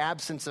not the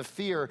absence of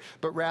fear,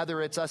 but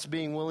rather it's us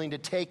being willing to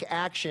take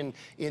action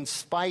in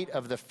spite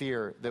of the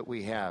fear that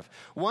we have.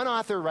 One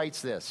author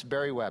writes this,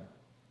 Barry Webb.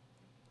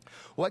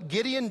 What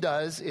Gideon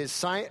does is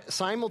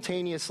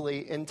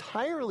simultaneously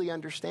entirely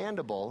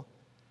understandable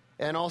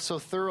and also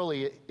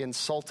thoroughly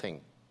insulting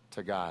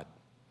to God.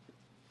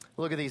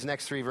 Look at these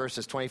next three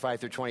verses, 25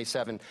 through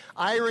 27.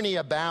 Irony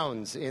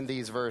abounds in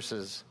these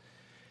verses.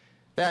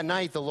 That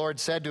night the Lord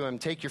said to him,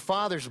 "Take your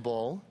father's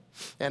bull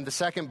and the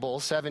second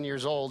bull, 7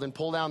 years old, and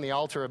pull down the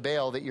altar of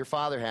Baal that your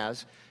father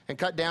has, and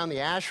cut down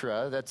the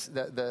Asherah," that's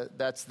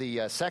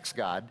the sex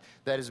god,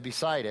 "that is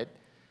beside it,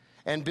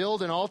 and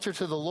build an altar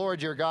to the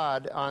Lord your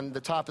God on the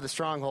top of the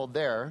stronghold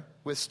there,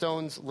 with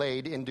stones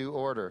laid in due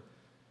order.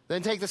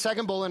 Then take the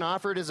second bull and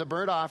offer it as a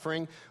burnt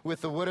offering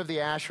with the wood of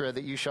the Asherah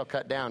that you shall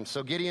cut down."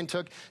 So Gideon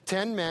took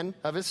 10 men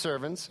of his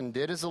servants and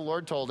did as the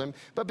Lord told him.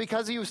 But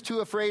because he was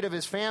too afraid of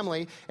his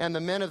family and the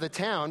men of the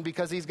town,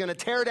 because he's going to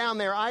tear down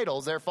their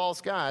idols, their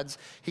false gods,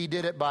 he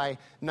did it by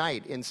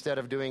night instead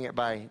of doing it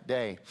by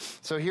day.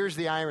 So here's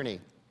the irony.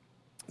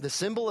 The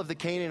symbol of the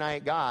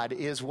Canaanite god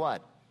is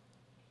what?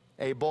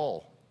 A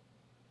bull.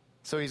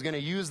 So he's going to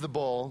use the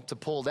bull to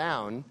pull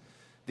down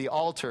the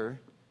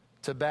altar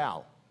to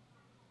Baal.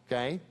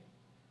 Okay?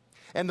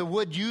 And the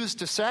wood used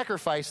to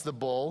sacrifice the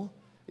bull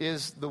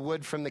is the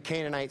wood from the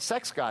Canaanite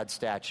sex god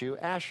statue,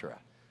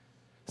 Asherah.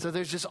 So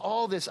there's just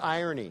all this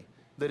irony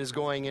that is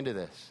going into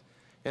this.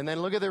 And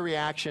then look at the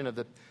reaction of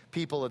the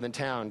people of the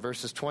town,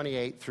 verses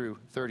 28 through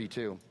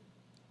 32.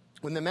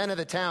 When the men of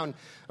the town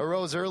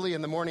arose early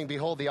in the morning,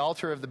 behold, the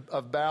altar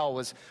of Baal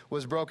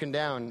was broken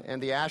down,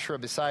 and the Asherah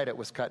beside it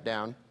was cut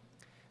down.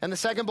 And the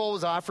second bull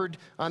was offered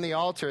on the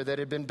altar that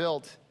had been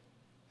built.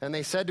 And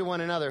they said to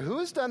one another, who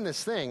has done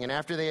this thing? And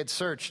after they had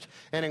searched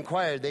and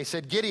inquired, they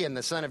said, Gideon,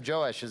 the son of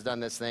Joash, has done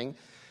this thing.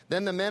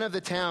 Then the men of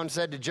the town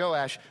said to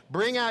Joash,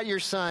 bring out your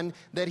son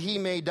that he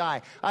may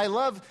die. I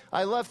love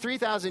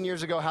 3,000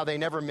 years ago how they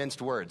never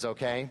minced words,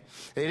 okay?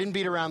 They didn't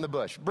beat around the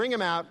bush. Bring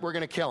him out, we're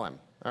going to kill him,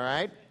 all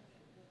right?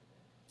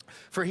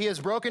 For he has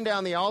broken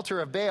down the altar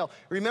of Baal.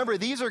 Remember,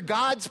 these are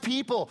God's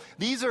people.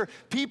 These are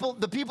people,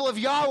 the people of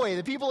Yahweh,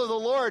 the people of the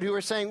Lord who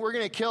are saying, we're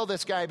going to kill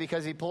this guy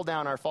because he pulled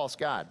down our false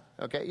god.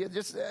 Okay,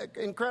 just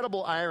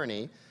incredible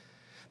irony.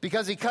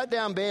 Because he cut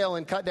down Baal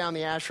and cut down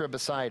the Asherah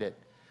beside it.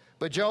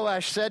 But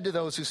Joash said to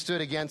those who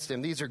stood against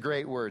him, these are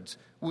great words,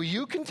 will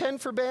you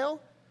contend for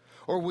Baal?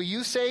 Or will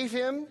you save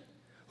him?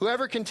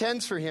 Whoever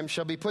contends for him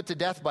shall be put to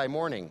death by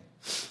morning.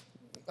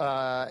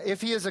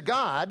 If he is a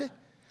god,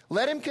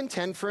 let him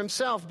contend for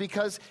himself,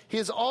 because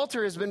his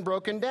altar has been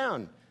broken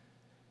down.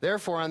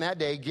 Therefore, on that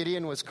day,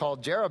 Gideon was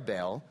called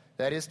Jerubbaal,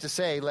 that is to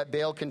say, let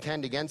Baal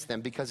contend against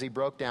them, because he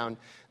broke down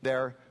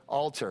their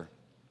altar.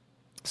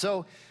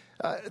 So,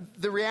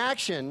 the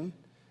reaction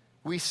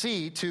we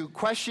see to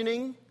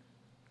questioning,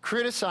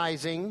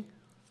 criticizing,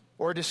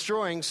 or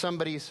destroying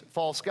somebody's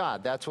false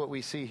god, that's what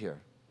we see here.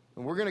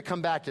 And we're going to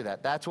come back to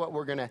that. That's what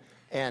we're going to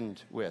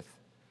end with.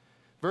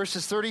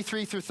 Verses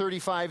 33 through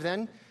 35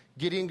 then,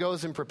 Gideon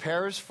goes and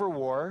prepares for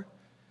war,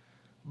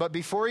 but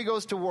before he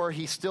goes to war,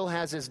 he still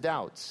has his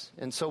doubts.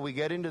 And so we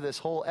get into this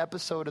whole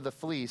episode of the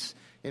fleece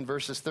in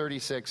verses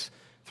 36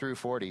 through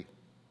 40. It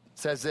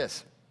says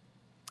this,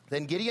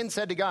 then Gideon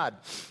said to God,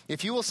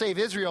 if you will save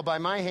Israel by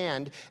my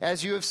hand,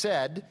 as you have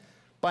said,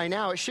 by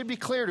now it should be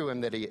clear to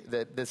him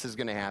that this is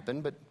going to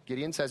happen. But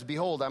Gideon says,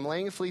 behold, I'm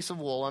laying a fleece of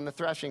wool on the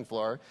threshing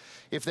floor.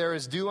 If there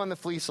is dew on the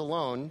fleece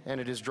alone,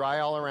 and it is dry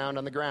all around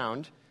on the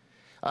ground,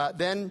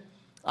 then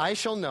I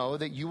shall know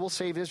that you will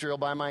save Israel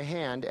by my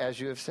hand, as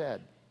you have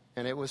said.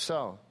 And it was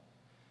so.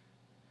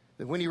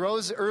 When he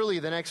rose early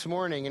the next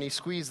morning and he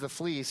squeezed the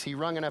fleece, he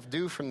wrung enough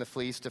dew from the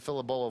fleece to fill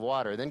a bowl of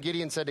water. Then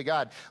Gideon said to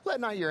God, let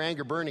not your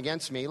anger burn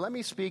against me. Let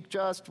me speak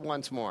just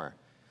once more.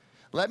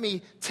 Let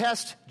me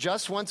test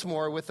just once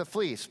more with the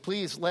fleece.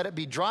 Please let it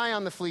be dry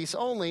on the fleece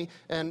only,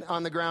 and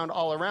on the ground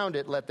all around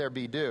it let there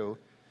be dew.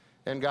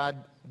 And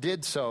God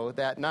did so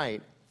that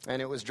night,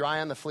 and it was dry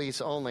on the fleece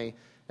only,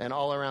 and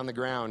all around the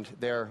ground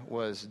there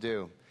was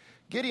dew.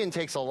 Gideon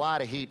takes a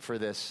lot of heat for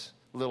this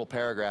little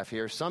paragraph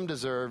here. Some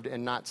deserved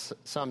and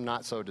some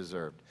not so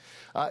deserved.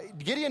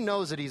 Gideon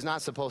knows that he's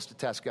not supposed to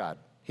test God.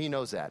 He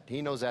knows that.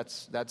 He knows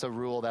that's a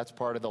rule. That's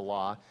part of the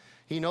law.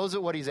 He knows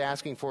that what he's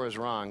asking for is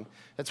wrong.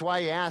 That's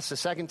why he asks the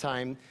second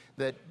time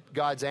that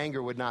God's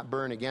anger would not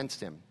burn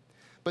against him.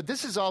 But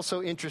this is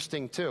also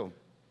interesting too.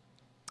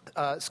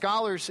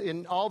 Scholars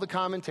in all the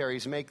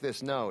commentaries make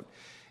this note.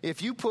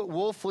 If you put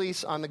wool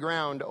fleece on the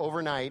ground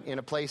overnight in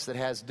a place that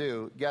has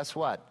dew, guess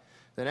what?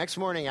 The next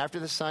morning after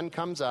the sun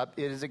comes up,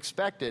 it is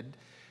expected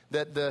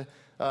that the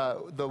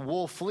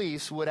wool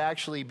fleece would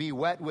actually be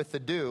wet with the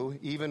dew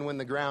even when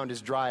the ground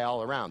is dry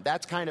all around.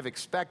 That's kind of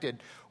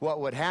expected what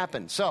would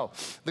happen. So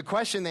the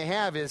question they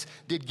have is,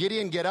 did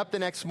Gideon get up the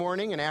next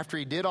morning and after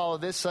he did all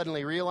of this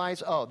suddenly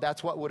realize, oh,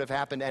 that's what would have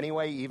happened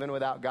anyway even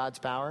without God's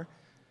power?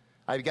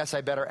 I guess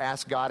I better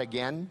ask God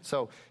again.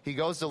 So he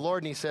goes to the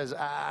Lord and he says,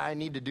 I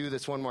need to do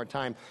this one more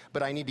time,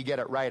 but I need to get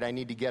it right. I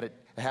need to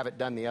have it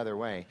done the other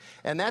way.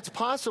 And that's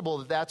possible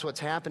that that's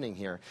what's happening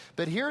here.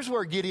 But here's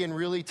where Gideon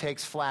really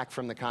takes flack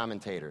from the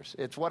commentators.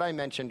 It's what I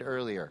mentioned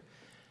earlier.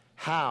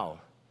 How?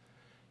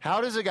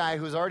 How does a guy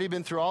who's already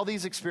been through all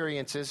these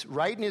experiences,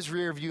 right in his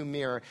rearview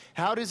mirror,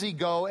 how does he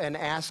go and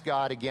ask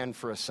God again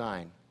for a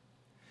sign?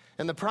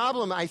 And the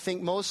problem, I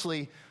think,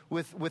 mostly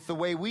with the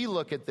way we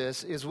look at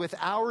this is with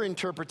our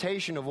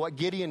interpretation of what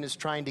Gideon is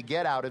trying to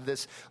get out of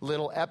this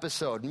little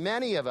episode.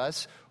 Many of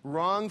us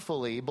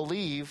wrongfully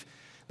believe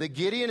that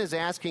Gideon is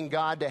asking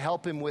God to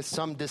help him with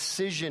some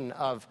decision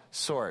of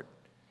sort.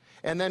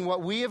 And then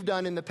what we have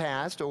done in the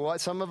past, or what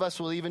some of us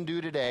will even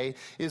do today,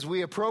 is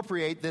we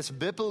appropriate this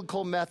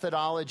biblical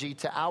methodology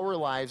to our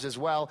lives as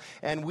well,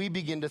 and we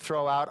begin to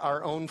throw out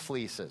our own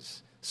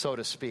fleeces, so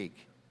to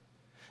speak.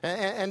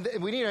 And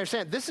we need to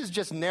understand, this is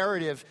just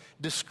narrative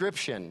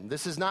description.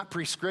 This is not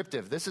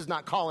prescriptive. This is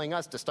not calling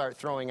us to start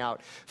throwing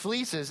out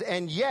fleeces.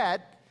 And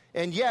yet,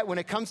 when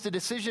it comes to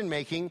decision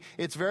making,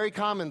 it's very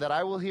common that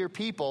I will hear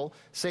people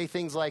say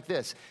things like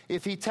this.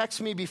 If he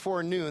texts me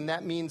before noon,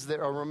 that means that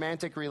a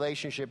romantic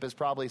relationship is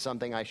probably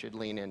something I should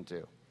lean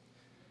into.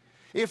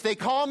 If they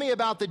call me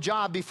about the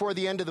job before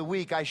the end of the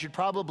week, I should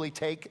probably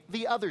take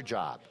the other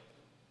job.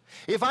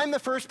 If I'm the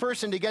first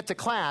person to get to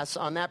class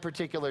on that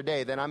particular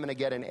day, then I'm going to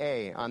get an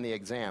A on the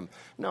exam.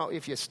 No,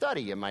 if you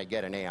study, you might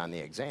get an A on the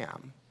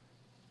exam.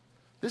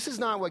 This is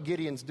not what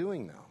Gideon's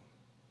doing, though.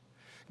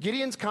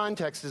 Gideon's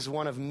context is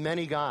one of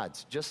many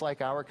gods, just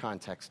like our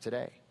context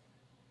today.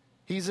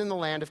 He's in the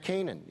land of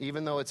Canaan,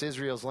 even though it's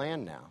Israel's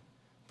land now.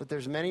 But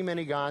there's many,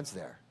 many gods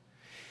there.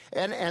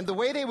 And the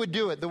way they would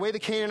do it, the way the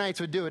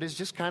Canaanites would do it, is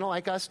just kind of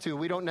like us too.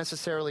 We don't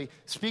necessarily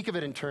speak of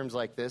it in terms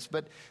like this,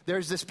 but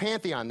there's this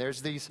pantheon.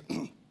 There's these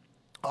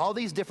all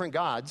these different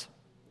gods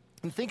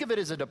And think of it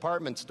as a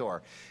department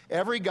store.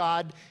 Every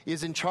god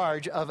is in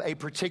charge of a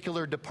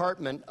particular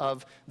department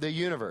of the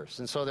universe.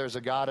 And so there's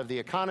a god of the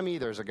economy,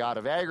 there's a god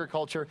of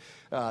agriculture,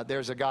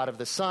 there's a god of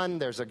the sun,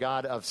 there's a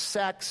god of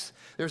sex.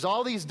 There's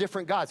all these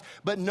different gods.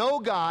 But no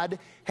god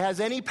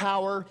has any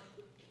power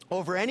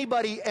over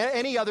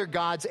any other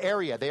god's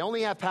area. They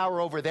only have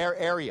power over their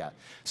area.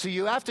 So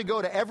you have to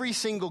go to every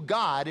single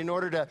god in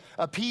order to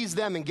appease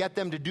them and get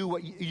them to do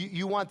what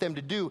you want them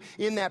to do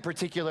in that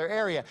particular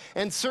area.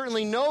 And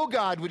certainly no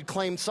god would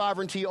claim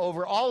sovereignty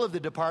over all of the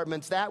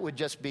departments. That would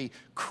just be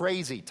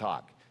crazy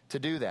talk to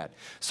do that.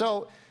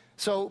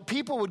 So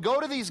people would go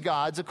to these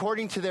gods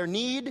according to their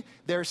need,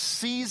 their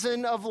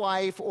season of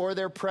life, or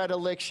their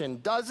predilection.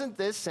 Doesn't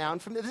this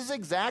sound familiar? This is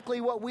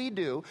exactly what we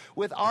do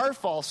with our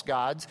false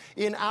gods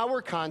in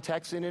our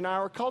context and in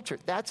our culture.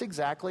 That's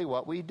exactly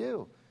what we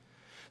do.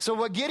 So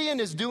what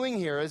Gideon is doing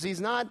here is he's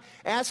not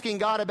asking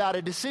God about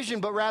a decision,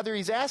 but rather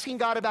he's asking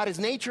God about his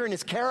nature and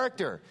his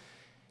character.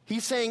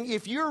 He's saying,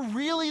 if you're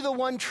really the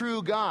one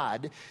true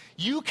God,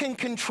 you can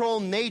control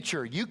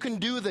nature. You can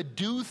do the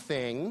do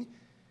thing.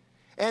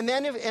 And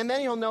then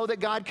he'll know that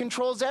God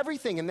controls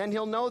everything. And then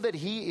he'll know that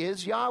he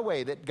is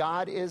Yahweh, that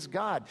God is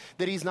God,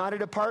 that he's not a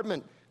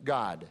department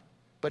God,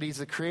 but he's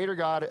the creator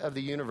God of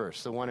the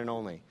universe, the one and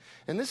only.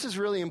 And this is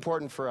really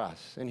important for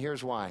us, and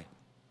here's why.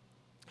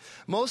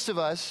 Most of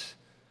us,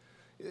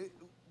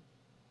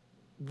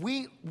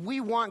 we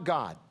want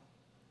God.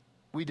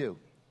 We do.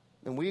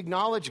 And we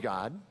acknowledge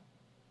God,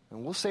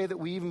 and we'll say that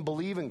we even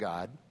believe in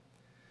God.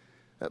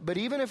 But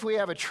even if we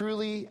have a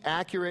truly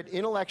accurate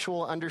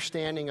intellectual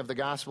understanding of the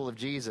gospel of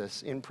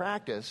Jesus, in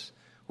practice,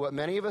 what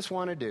many of us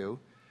want to do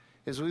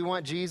is we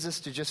want Jesus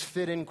to just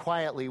fit in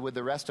quietly with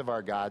the rest of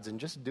our gods and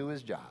just do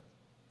his job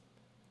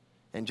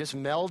and just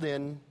meld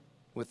in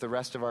with the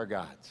rest of our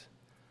gods.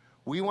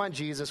 We want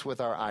Jesus with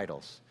our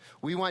idols.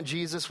 We want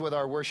Jesus with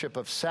our worship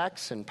of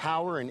sex and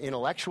power and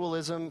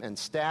intellectualism and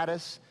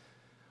status,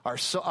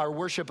 our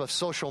worship of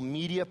social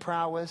media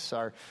prowess,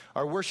 our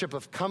worship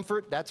of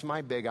comfort. That's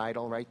my big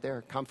idol right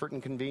there, comfort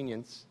and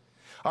convenience.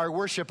 Our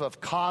worship of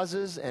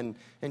causes and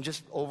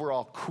just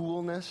overall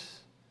coolness.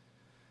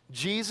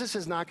 Jesus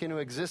is not going to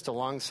exist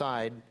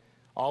alongside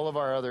all of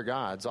our other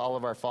gods, all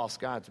of our false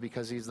gods,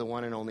 because he's the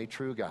one and only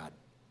true God.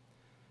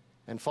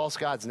 And false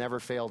gods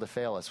never fail to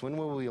fail us. When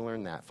will we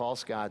learn that?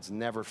 False gods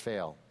never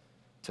fail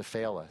to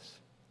fail us.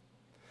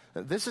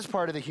 This is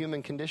part of the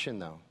human condition,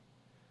 though.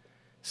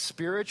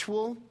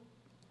 Spiritual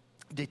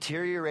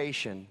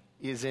deterioration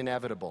is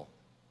inevitable.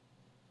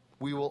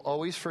 We will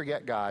always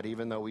forget God,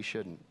 even though we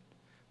shouldn't.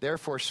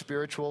 Therefore,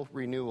 spiritual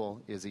renewal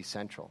is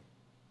essential.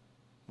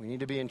 We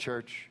need to be in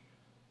church.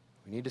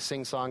 We need to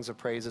sing songs of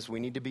praises. We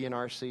need to be in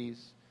RCs.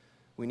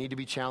 We need to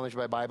be challenged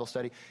by Bible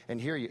study.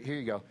 And here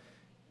you go.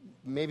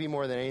 Maybe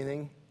more than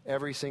anything,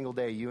 every single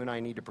day, you and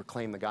I need to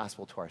proclaim the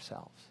gospel to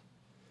ourselves.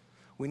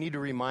 We need to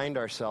remind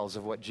ourselves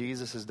of what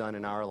Jesus has done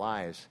in our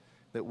lives,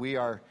 that we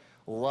are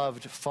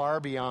loved far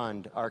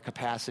beyond our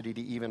capacity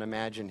to even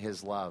imagine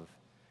his love.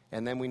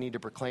 And then we need to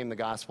proclaim the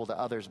gospel to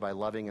others by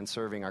loving and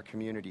serving our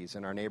communities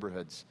and our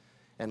neighborhoods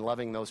and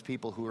loving those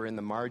people who are in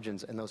the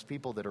margins and those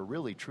people that are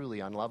really, truly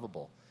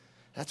unlovable.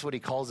 That's what he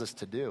calls us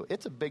to do.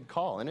 It's a big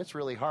call, and it's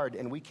really hard,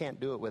 and we can't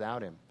do it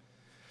without him.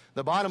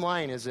 The bottom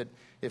line is that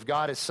if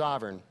God is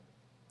sovereign,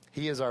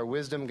 he is our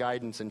wisdom,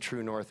 guidance, and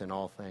true north in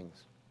all things.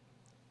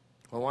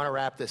 I want to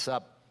wrap this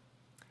up.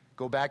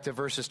 Go back to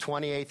verses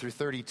 28 through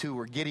 32,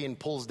 where Gideon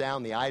pulls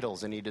down the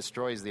idols and he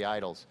destroys the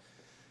idols.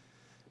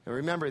 And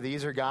remember,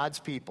 these are God's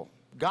people,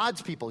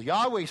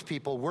 Yahweh's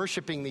people,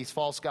 worshiping these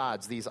false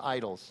gods, these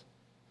idols.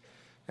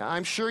 Now,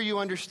 I'm sure you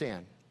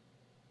understand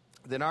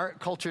that in our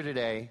culture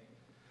today,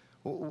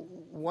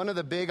 one of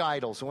the big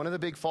idols, one of the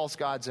big false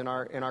gods in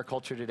our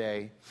culture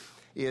today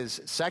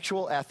is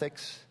sexual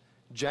ethics,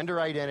 gender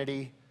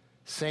identity,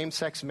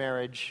 same-sex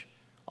marriage,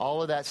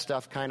 all of that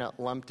stuff kind of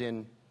lumped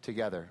in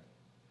together.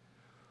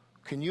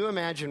 Can you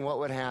imagine what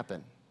would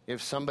happen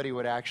if somebody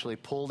would actually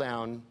pull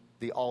down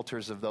the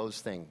altars of those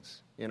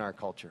things in our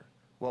culture?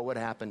 What would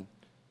happen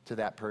to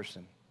that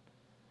person?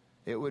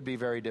 It would be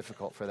very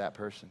difficult for that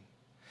person.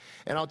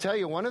 And I'll tell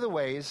you, one of the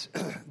ways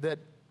that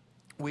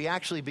we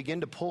actually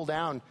begin to pull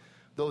down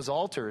those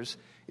altars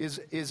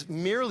is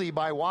merely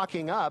by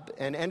walking up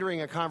and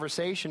entering a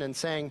conversation and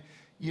saying,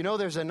 you know,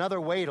 there's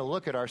another way to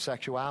look at our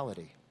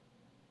sexuality.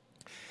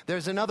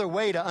 There's another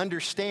way to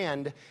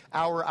understand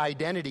our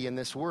identity in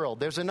this world.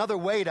 There's another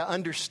way to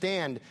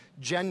understand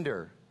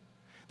gender.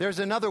 There's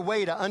another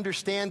way to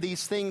understand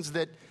these things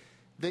that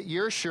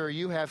you're sure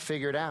you have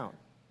figured out.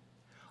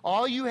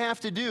 All you have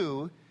to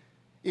do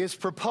is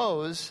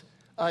propose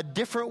a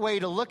different way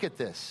to look at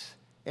this,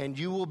 and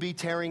you will be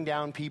tearing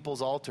down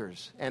people's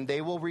altars, and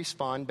they will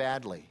respond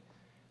badly.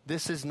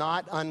 This is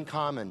not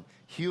uncommon.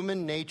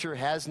 Human nature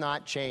has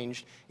not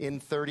changed in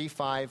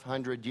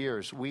 3,500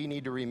 years. We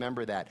need to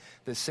remember that.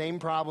 The same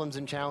problems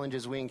and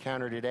challenges we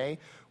encounter today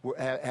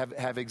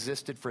have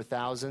existed for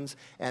thousands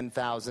and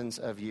thousands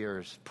of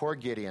years. Poor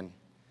Gideon.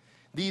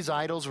 These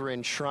idols were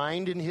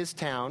enshrined in his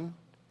town.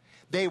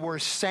 They were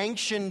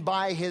sanctioned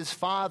by his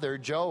father,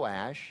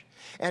 Joash.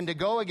 And to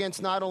go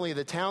against not only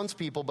the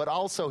townspeople, but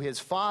also his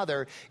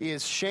father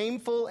is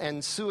shameful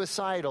and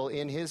suicidal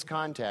in his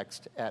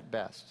context at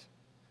best.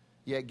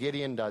 Yet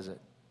Gideon does it.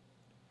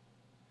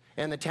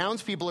 And the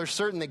townspeople are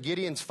certain that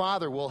Gideon's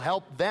father will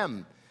help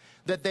them,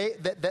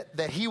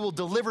 that he will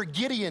deliver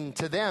Gideon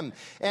to them.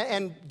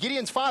 And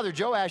Gideon's father,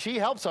 Joash, he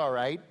helps all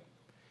right.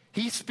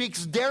 He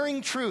speaks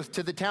daring truth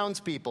to the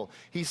townspeople.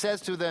 He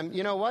says to them,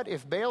 you know what?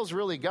 If Baal's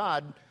really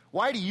God,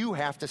 why do you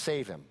have to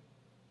save him?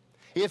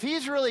 If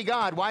he's really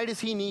God, why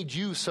does he need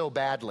you so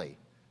badly?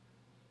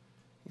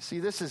 You see,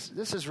 this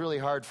is really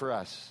hard for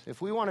us.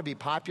 If we want to be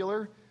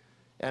popular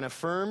and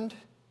affirmed,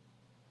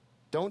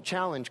 don't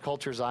challenge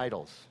culture's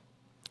idols.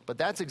 But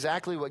that's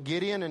exactly what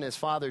Gideon and his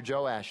father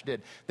Joash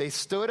did. They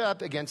stood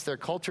up against their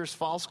culture's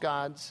false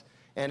gods,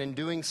 and in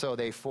doing so,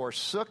 they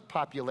forsook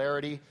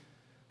popularity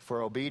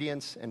for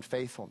obedience and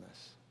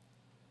faithfulness.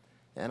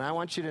 And I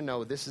want you to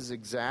know this is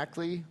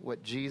exactly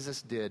what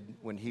Jesus did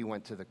when he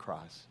went to the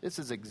cross. This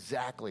is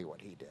exactly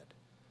what he did.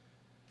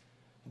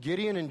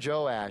 Gideon and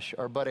Joash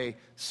are but a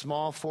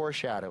small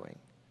foreshadowing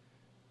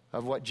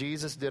of what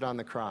Jesus did on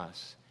the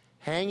cross.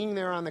 Hanging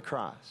there on the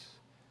cross,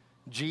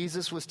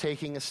 Jesus was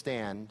taking a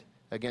stand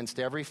against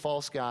every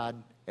false god,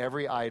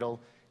 every idol,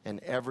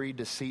 and every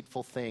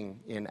deceitful thing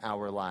in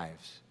our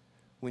lives.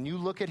 When you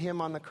look at him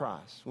on the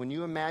cross, when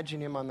you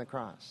imagine him on the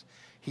cross,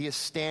 he is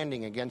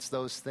standing against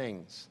those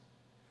things,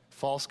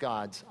 false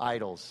gods,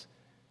 idols,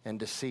 and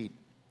deceit.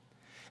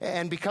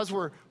 And because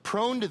we're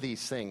prone to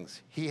these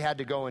things, he had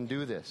to go and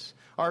do this.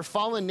 Our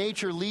fallen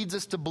nature leads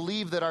us to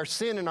believe that our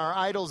sin and our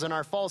idols and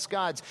our false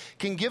gods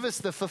can give us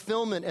the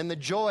fulfillment and the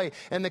joy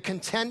and the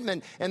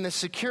contentment and the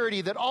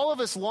security that all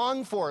of us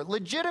long for,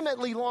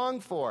 legitimately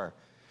long for.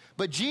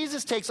 But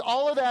Jesus takes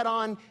all of that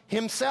on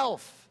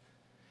himself.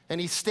 And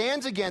he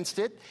stands against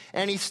it,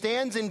 and he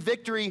stands in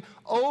victory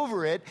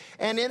over it.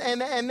 And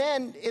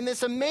then in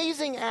this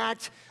amazing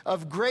act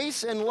of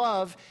grace and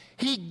love,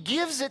 he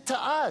gives it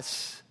to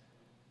us.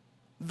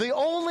 The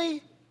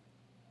only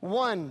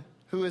one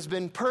who has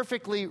been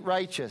perfectly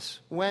righteous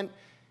went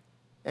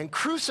and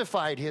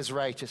crucified his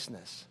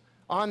righteousness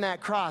on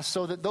that cross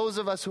so that those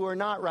of us who are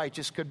not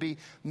righteous could be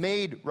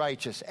made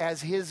righteous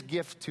as his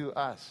gift to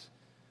us.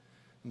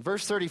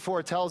 Verse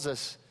 34 tells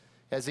us,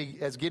 as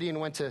Gideon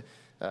went to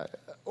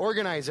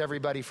organize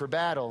everybody for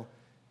battle,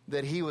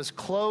 that he was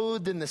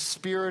clothed in the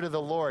Spirit of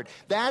the Lord.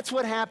 That's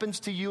what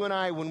happens to you and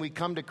I when we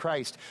come to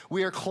Christ.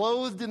 We are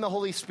clothed in the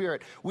Holy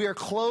Spirit. We are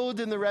clothed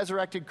in the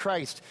resurrected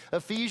Christ.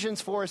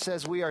 Ephesians 4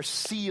 says we are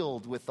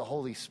sealed with the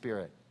Holy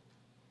Spirit.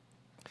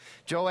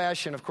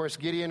 Joash and, of course,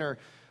 Gideon are,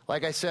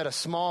 like I said, a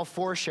small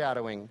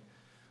foreshadowing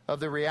of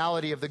the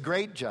reality of the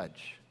great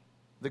judge,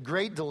 the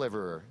great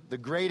deliverer, the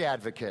great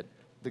advocate,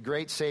 the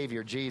great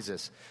Savior,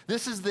 Jesus.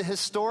 This is the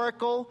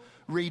historical,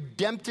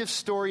 redemptive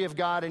story of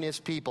God and his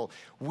people.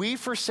 We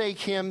forsake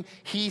him,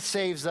 he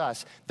saves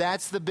us.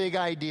 That's the big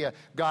idea.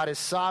 God is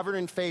sovereign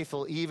and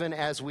faithful even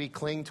as we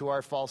cling to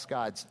our false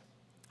gods.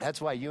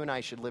 That's why you and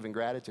I should live in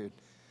gratitude.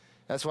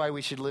 That's why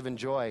we should live in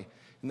joy.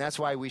 And that's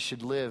why we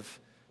should live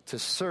to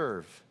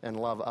serve and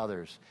love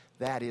others.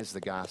 That is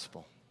the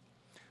gospel.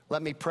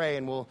 Let me pray,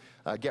 and we'll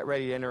get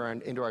ready to enter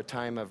into our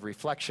time of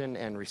reflection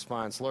and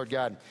response. Lord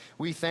God,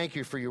 we thank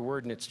you for your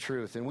word and its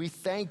truth. And we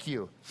thank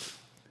you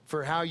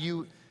for how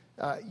you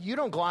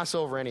don't gloss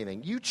over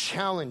anything. You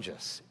challenge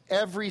us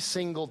every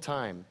single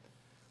time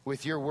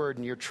with your word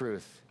and your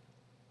truth.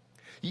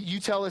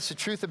 You tell us the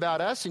truth about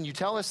us, and you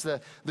tell us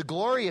the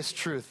glorious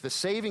truth, the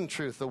saving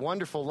truth, the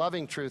wonderful,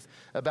 loving truth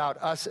about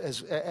us,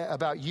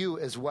 about you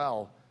as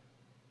well.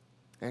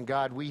 And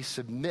God, we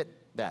submit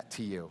that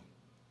to you.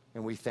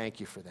 And we thank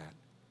you for that.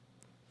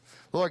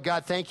 Lord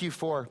God, thank you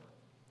for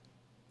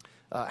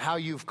how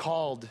you've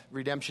called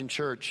Redemption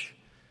Church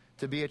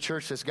to be a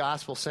church that's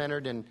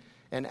gospel-centered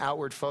and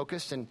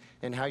outward-focused,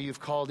 and how you've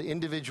called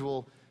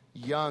individual,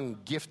 young,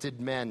 gifted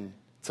men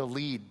to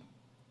lead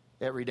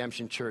at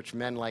Redemption Church,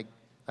 men like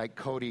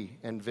Cody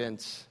and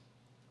Vince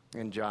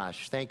and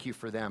Josh. Thank you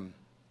for them.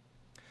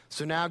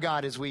 So now,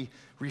 God, as we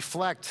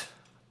reflect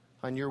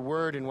on your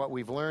word and what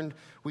we've learned,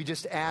 we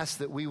just ask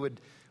that we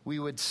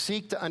would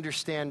seek to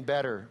understand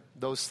better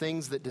those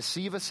things that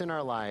deceive us in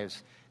our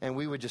lives, and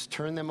we would just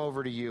turn them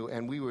over to you,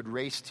 and we would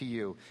race to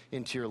you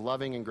into your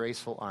loving and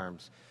graceful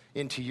arms,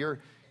 into your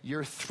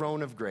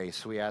throne of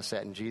grace. We ask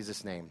that in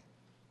Jesus' name.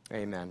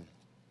 Amen.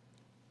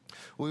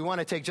 We want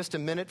to take just a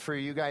minute for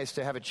you guys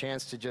to have a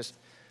chance to just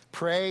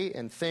pray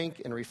and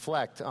think and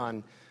reflect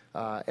on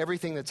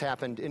everything that's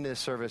happened in this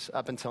service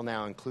up until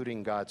now,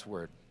 including God's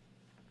word.